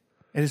day.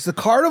 It is the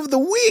card of the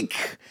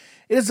week.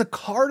 It is a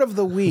card of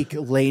the week,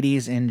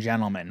 ladies and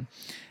gentlemen.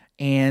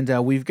 And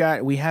we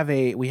have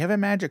a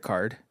magic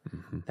card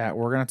that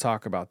we're going to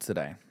talk about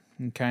today.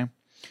 Okay.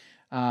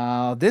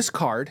 This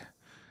card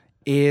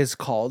is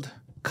called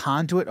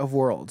Conduit of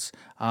Worlds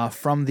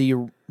from the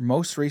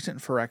most recent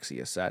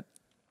Phyrexia set.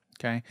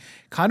 Okay.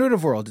 Conduit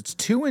of Worlds. It's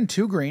 2 and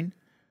 2 green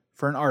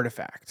for an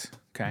artifact.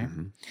 Okay.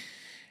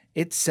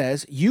 It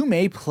says you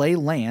may play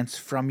Lance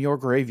from your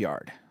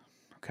graveyard.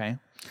 Okay.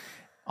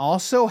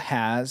 Also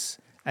has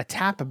a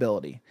tap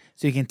ability.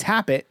 So you can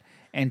tap it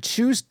and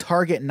choose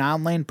target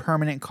non-land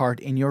permanent card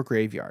in your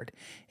graveyard.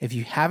 If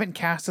you haven't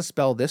cast a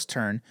spell this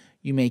turn,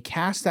 you may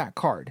cast that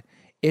card.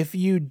 If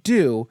you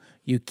do,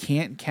 you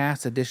can't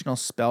cast additional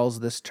spells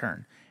this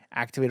turn.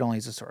 Activate only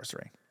as a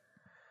sorcery.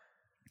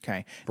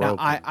 Okay. Now,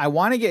 I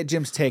want to get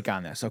Jim's take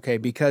on this, okay,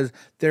 because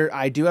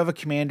I do have a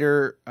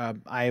commander.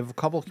 I have a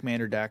couple of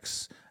commander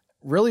decks.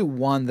 Really,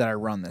 one that I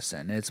run this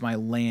in. It's my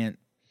land.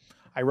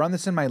 I run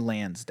this in my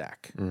lands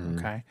deck,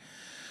 okay?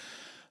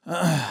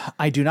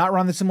 I do not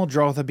run this in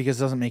Muldrotha because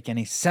it doesn't make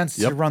any sense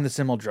to run this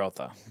in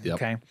Muldrotha,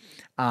 okay?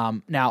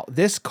 Now,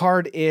 this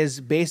card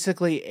is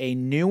basically a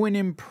new and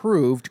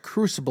improved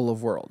Crucible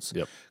of Worlds.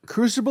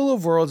 Crucible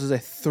of Worlds is a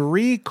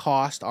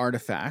 3-cost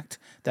artifact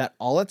that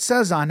all it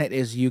says on it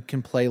is you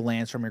can play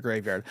lands from your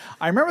graveyard.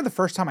 I remember the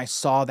first time I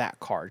saw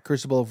that card,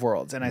 Crucible of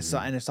Worlds, and I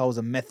saw it was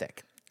a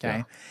mythic,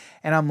 okay?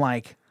 And I'm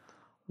like,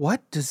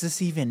 what does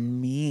this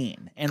even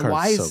mean? And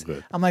why is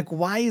I'm like,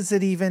 why is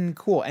it even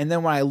cool? And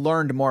then when I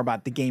learned more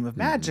about the game of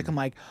Magic, I'm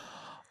like,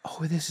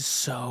 oh, this is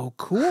so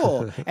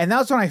cool. And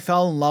that's when I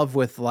fell in love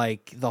with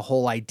like the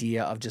whole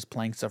idea of just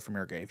playing stuff from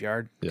your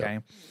graveyard.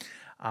 Okay.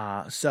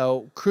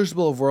 So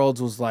Crucible of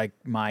Worlds was like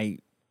my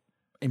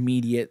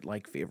immediate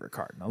like favorite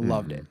card. I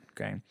loved it.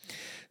 Okay.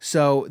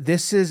 So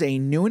this is a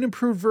new and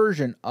improved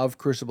version of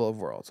Crucible of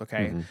Worlds.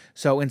 Okay.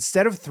 So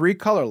instead of 3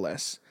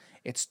 colorless,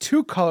 it's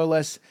 2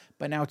 colorless,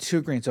 but now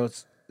 2 green. So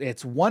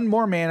it's one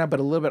more mana, but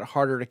a little bit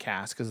harder to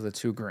cast because of the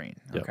 2 green.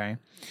 Yep. Okay,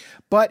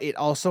 but it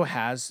also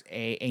has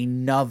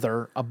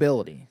another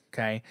ability.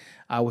 Okay,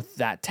 with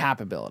that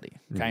tap ability.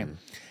 Okay,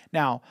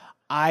 now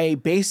I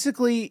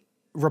basically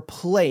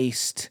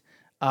replaced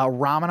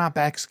Ramanop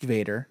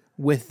Excavator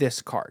with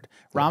this card.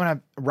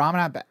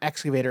 Ramanop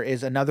Excavator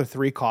is another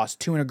 3 cost,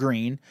 2 and a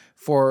green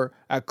for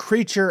a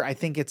creature. I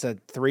think it's a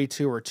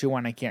 3/2 or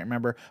 2/1. I can't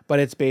remember, but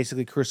it's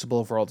basically Crucible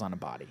of Worlds on a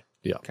body.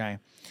 Yeah. Okay.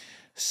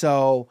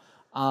 So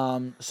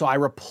I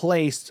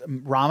replaced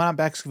Ramanop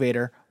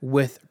Excavator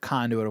with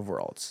Conduit of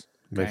Worlds.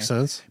 Okay? Makes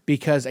sense.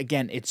 Because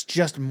again, it's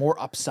just more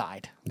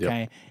upside.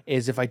 Okay.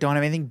 Is if I don't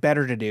have anything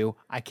better to do,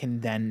 I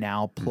can then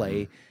now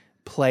play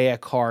a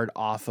card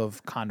off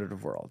of Conduit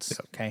of Worlds.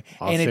 Okay.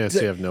 Off And chance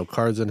you have no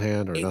cards in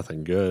hand or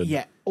nothing good.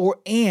 yeah,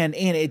 and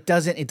it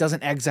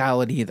doesn't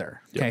exile it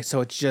either. Okay, so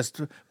it's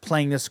just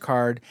playing this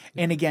card.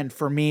 And again,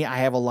 for me, I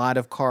have a lot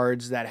of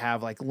cards that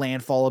have like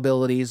landfall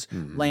abilities,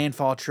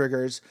 landfall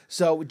triggers.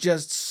 So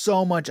just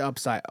so much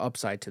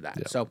upside to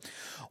that. So,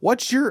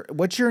 what's your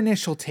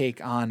initial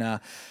take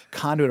on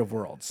Conduit of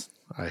Worlds?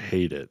 I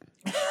hate it.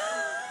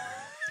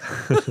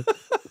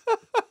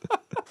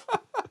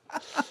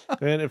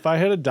 Man, if I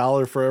had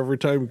 $1 for every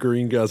time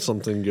green got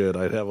something good,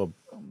 I'd have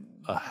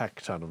a heck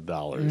ton of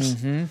dollars.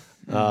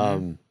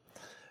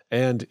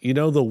 And you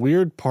know, the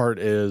weird part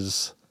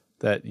is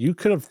that you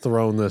could have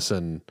thrown this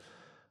in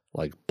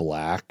like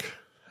black,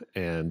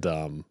 and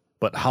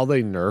but how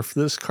they nerfed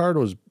this card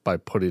was by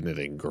putting it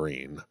in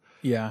green.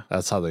 Yeah.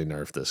 That's how they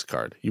nerfed this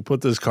card. You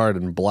put this card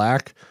in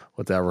black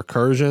with that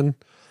recursion,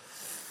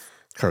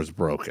 card's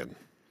broken.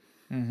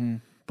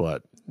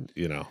 But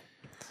you know,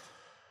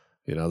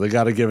 they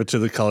got to give it to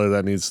the color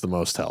that needs the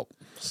most help.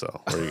 So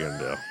what are you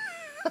gonna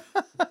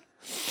do?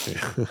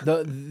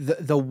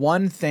 The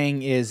one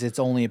thing is it's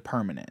only a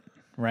permanent,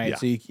 right? Yeah.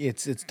 So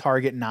it's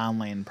target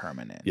non-land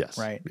permanent. Yes.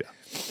 Right. Yeah.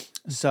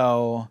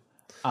 So.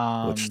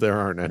 Which there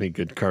aren't any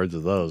good cards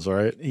of those,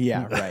 right?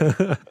 Yeah.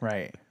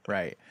 Right.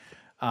 right.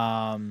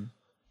 Oh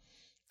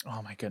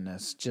my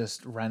goodness!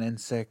 Just Renin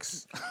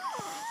 6.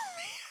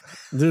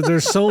 Dude,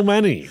 there's so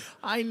many.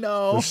 I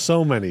know. There's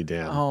so many,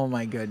 Dan. Oh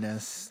my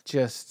goodness!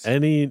 Just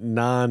any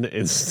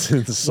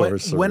non-instant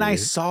sorcery. when I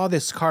saw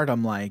this card,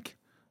 I'm like,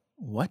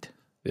 what?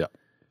 Yeah.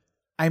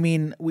 I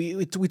mean,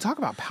 we talk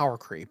about power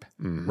creep,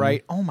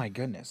 right? Oh my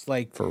goodness!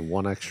 Like for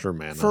 1 extra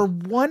mana. For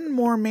 1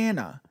 more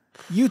mana,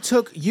 you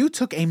took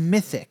a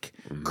mythic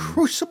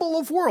Crucible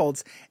of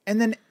Worlds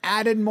and then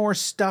added more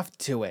stuff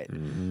to it.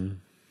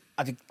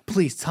 I think,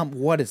 please tell me,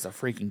 what is the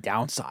freaking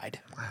downside?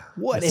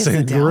 What is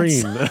the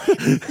downside?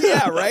 Green.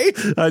 Yeah, right?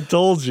 I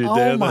told you,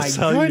 Dan. Oh my That's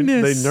how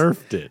goodness. they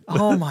nerfed it.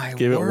 Oh my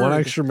Gave word. it 1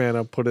 extra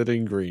mana, put it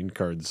in green,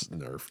 cards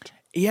nerfed.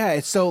 Yeah,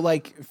 it's so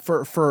like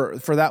for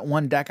that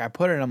one deck I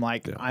put it, I'm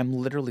like, I'm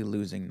literally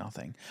losing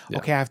nothing. Yeah.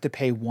 Okay, I have to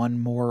pay 1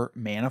 more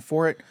mana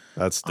for it.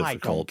 That's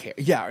difficult. I don't care.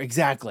 Yeah,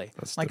 exactly.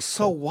 That's like, difficult.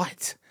 so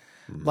what?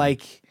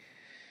 Like,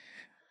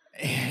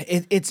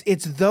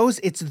 it's those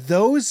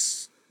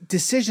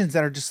decisions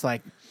that are just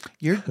like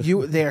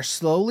they are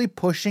slowly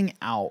pushing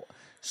out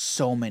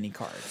so many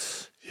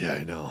cards. Yeah,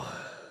 I know.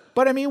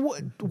 But I mean,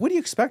 what do you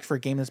expect for a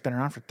game that's been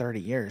around for 30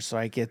 years? So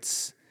like oh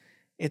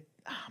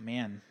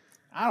man,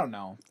 I don't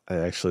know. I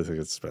actually think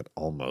it's been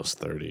almost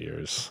 30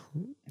 years.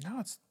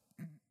 No,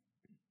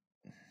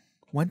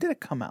 when did it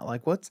come out?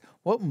 Like what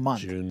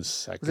month? June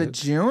 2nd. Was it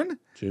June?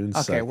 June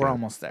 2nd. Okay, we're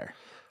almost there.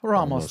 We're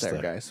almost there,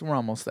 there. guys. We're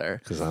almost there.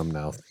 Because I'm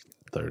now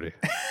 30.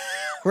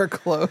 We're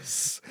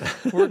close.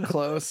 We're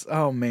close.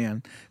 Oh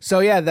man. So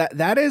yeah,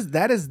 that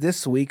is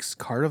this week's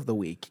card of the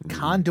week.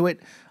 Conduit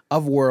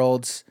of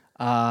Worlds.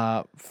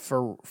 Phyrexia.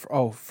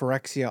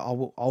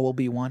 All will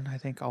be one. I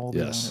think all will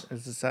be one. Is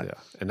the set? Yeah.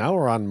 And now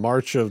we're on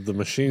March of the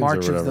Machines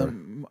March or of whatever.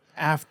 the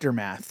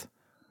Aftermath.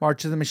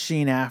 March of the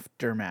Machine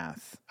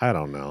Aftermath. I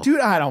don't know.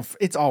 Dude, I don't.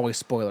 It's always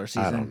spoiler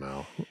season. I don't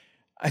know.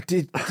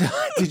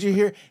 Did you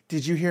hear?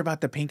 Did you hear about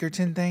the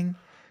Pinkerton thing?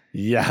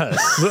 Yes.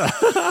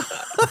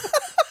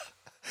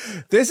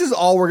 This is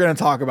all we're gonna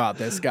talk about,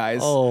 this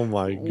guys. Oh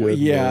my goodness.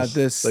 Yeah,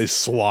 They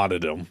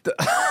swatted him.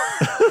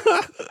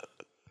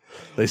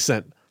 They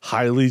sent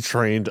highly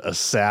trained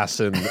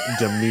assassin,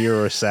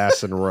 Demir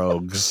assassin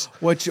rogues.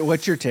 What's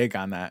your take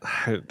on that?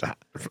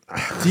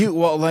 Do you?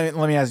 Well, let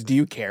me ask. Do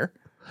you care?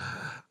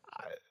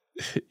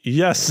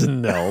 Yes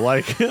and no.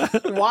 Like,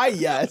 Why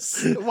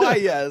yes? Why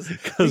yes?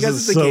 because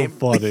it's a so game.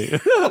 funny.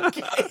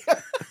 Okay.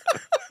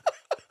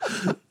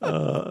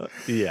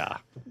 Yeah.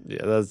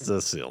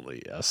 That's the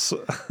only yes.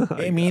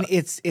 I mean,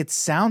 it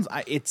sounds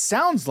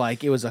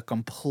like it was a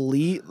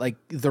complete, like,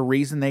 the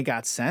reason they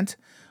got sent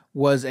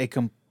was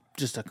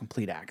just a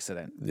complete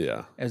accident.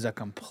 Yeah. It was a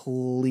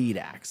complete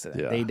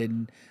accident. Yeah. They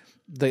didn't.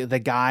 The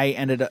guy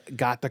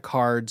got the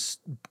cards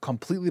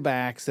completely by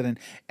accident.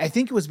 I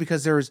think it was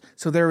because there's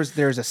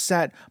a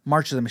set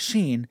March of the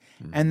Machine,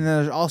 and then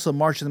there's also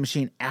March of the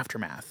Machine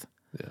Aftermath.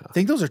 Yeah. I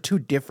think those are 2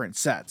 different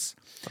sets.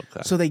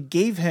 Okay. So they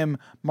gave him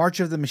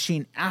March of the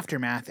Machine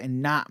Aftermath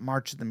and not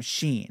March of the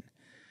Machine.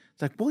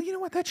 It's like, well, you know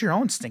what? That's your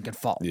own stinking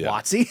fault, Yeah.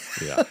 Watsy.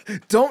 Yeah.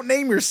 Don't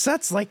name your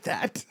sets like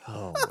that.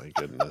 Oh my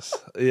goodness.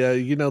 Yeah,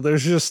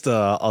 there's just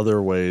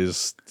other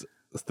ways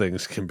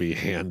things can be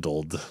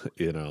handled,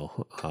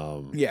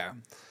 Yeah.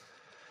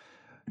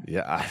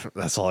 Yeah,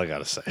 that's all I got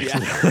to say. Yeah.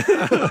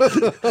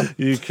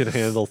 You can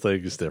handle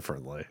things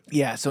differently.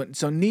 Yeah. So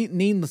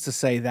needless to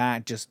say,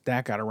 that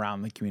got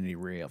around the community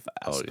real fast.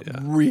 Oh, yeah.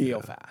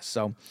 Real fast.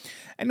 So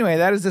anyway,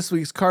 that is this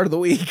week's card of the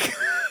week.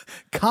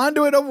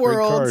 Conduit of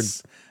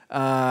Worlds.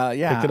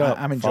 Yeah. Pick it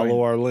up. I'm enjoying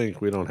Follow our link.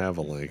 We don't have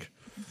a link.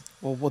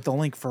 Well, what the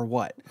link for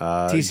what?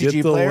 TCG get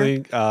the player?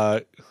 link.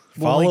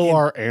 Follow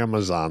our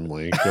Amazon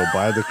link. Go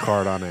buy the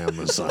card on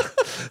Amazon.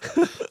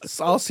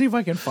 So I'll see if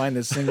I can find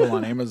this single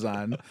on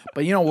Amazon.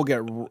 But we'll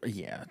get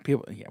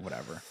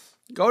whatever.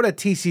 Go to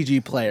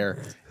TCG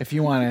Player if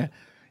you want to.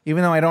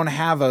 Even though I don't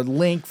have a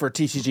link for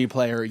TCG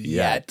Player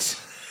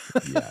yet.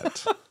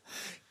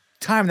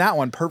 Time that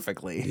one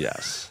perfectly.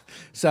 Yes.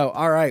 So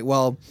all right,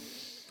 well,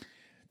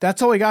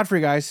 that's all we got for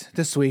you guys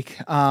this week.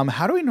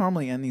 How do we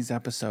normally end these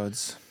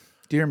episodes?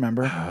 Do you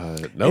remember?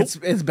 Nope.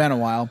 It's been a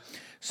while.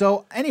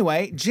 So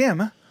anyway,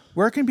 Jim,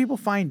 where can people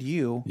find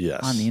you Yes.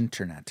 on the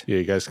internet? Yeah,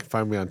 you guys can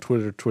find me on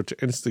Twitter, Twitch,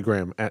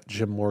 Instagram at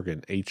Jim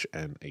Morgan,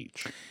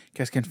 HNH. You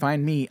guys can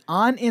find me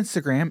on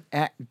Instagram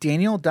at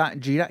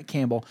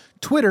Daniel.G.Campbell,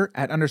 Twitter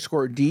at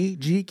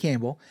 _DG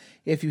Campbell.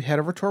 If you head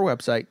over to our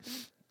website,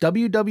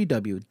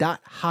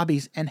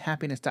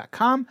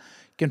 www.hobbiesandhappiness.com, you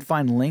can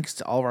find links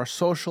to all of our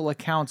social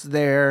accounts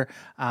there.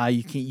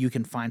 You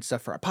can find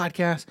stuff for our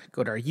podcast.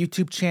 Go to our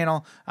YouTube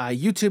channel.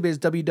 YouTube is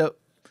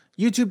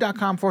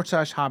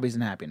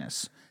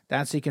youtube.com/hobbiesandhappiness.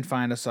 That's so you can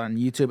find us on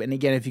YouTube. And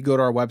again, if you go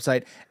to our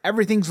website,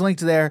 everything's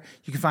linked there.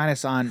 You can find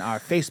us on our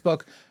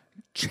Facebook.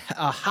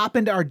 Hop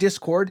into our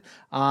Discord.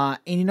 And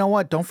you know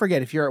what? Don't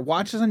forget, if you're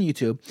watching us on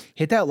YouTube,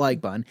 hit that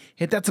like button,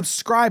 hit that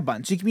subscribe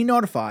button so you can be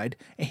notified,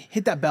 and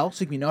hit that bell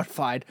so you can be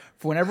notified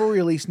for whenever we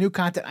release new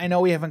content. I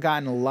know we haven't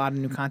gotten a lot of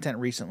new content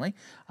recently,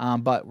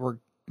 but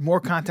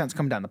more content's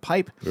coming down the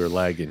pipe. We're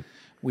lagging.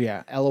 We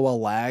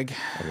LOL lag.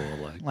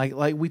 LOL lag.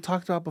 Like we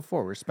talked about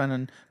before, we're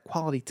spending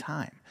quality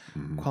time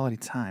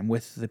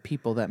with the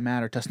people that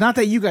matter to us. Not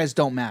that you guys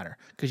don't matter,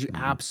 because you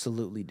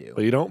absolutely do.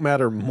 But you don't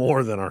matter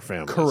more than our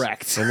families.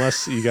 Correct.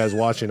 Unless you guys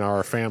watching are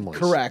our families.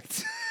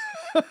 Correct.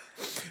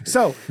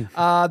 So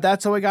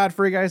that's all we got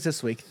for you guys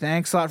this week.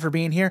 Thanks a lot for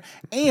being here.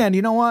 And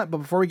you know what? But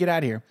before we get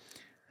out of here,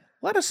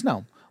 let us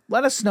know.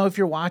 Let us know if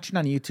you're watching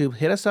on YouTube.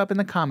 Hit us up in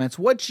the comments.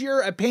 What's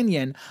your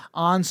opinion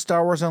on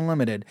Star Wars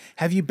Unlimited?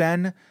 Have you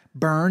been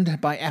burned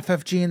by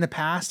FFG in the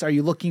past? Are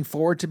you looking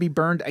forward to be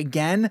burned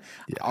again?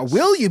 Or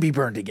will you be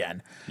burned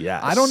again?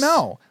 Yes. I don't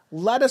know.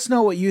 Let us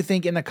know what you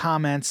think in the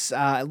comments.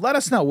 Let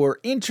us know. We're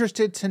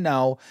interested to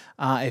know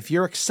if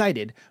you're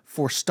excited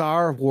for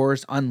Star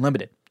Wars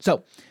Unlimited.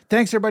 So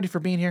thanks everybody for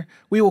being here.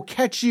 We will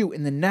catch you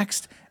in the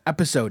next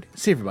episode.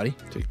 See you, everybody.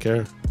 Take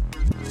care.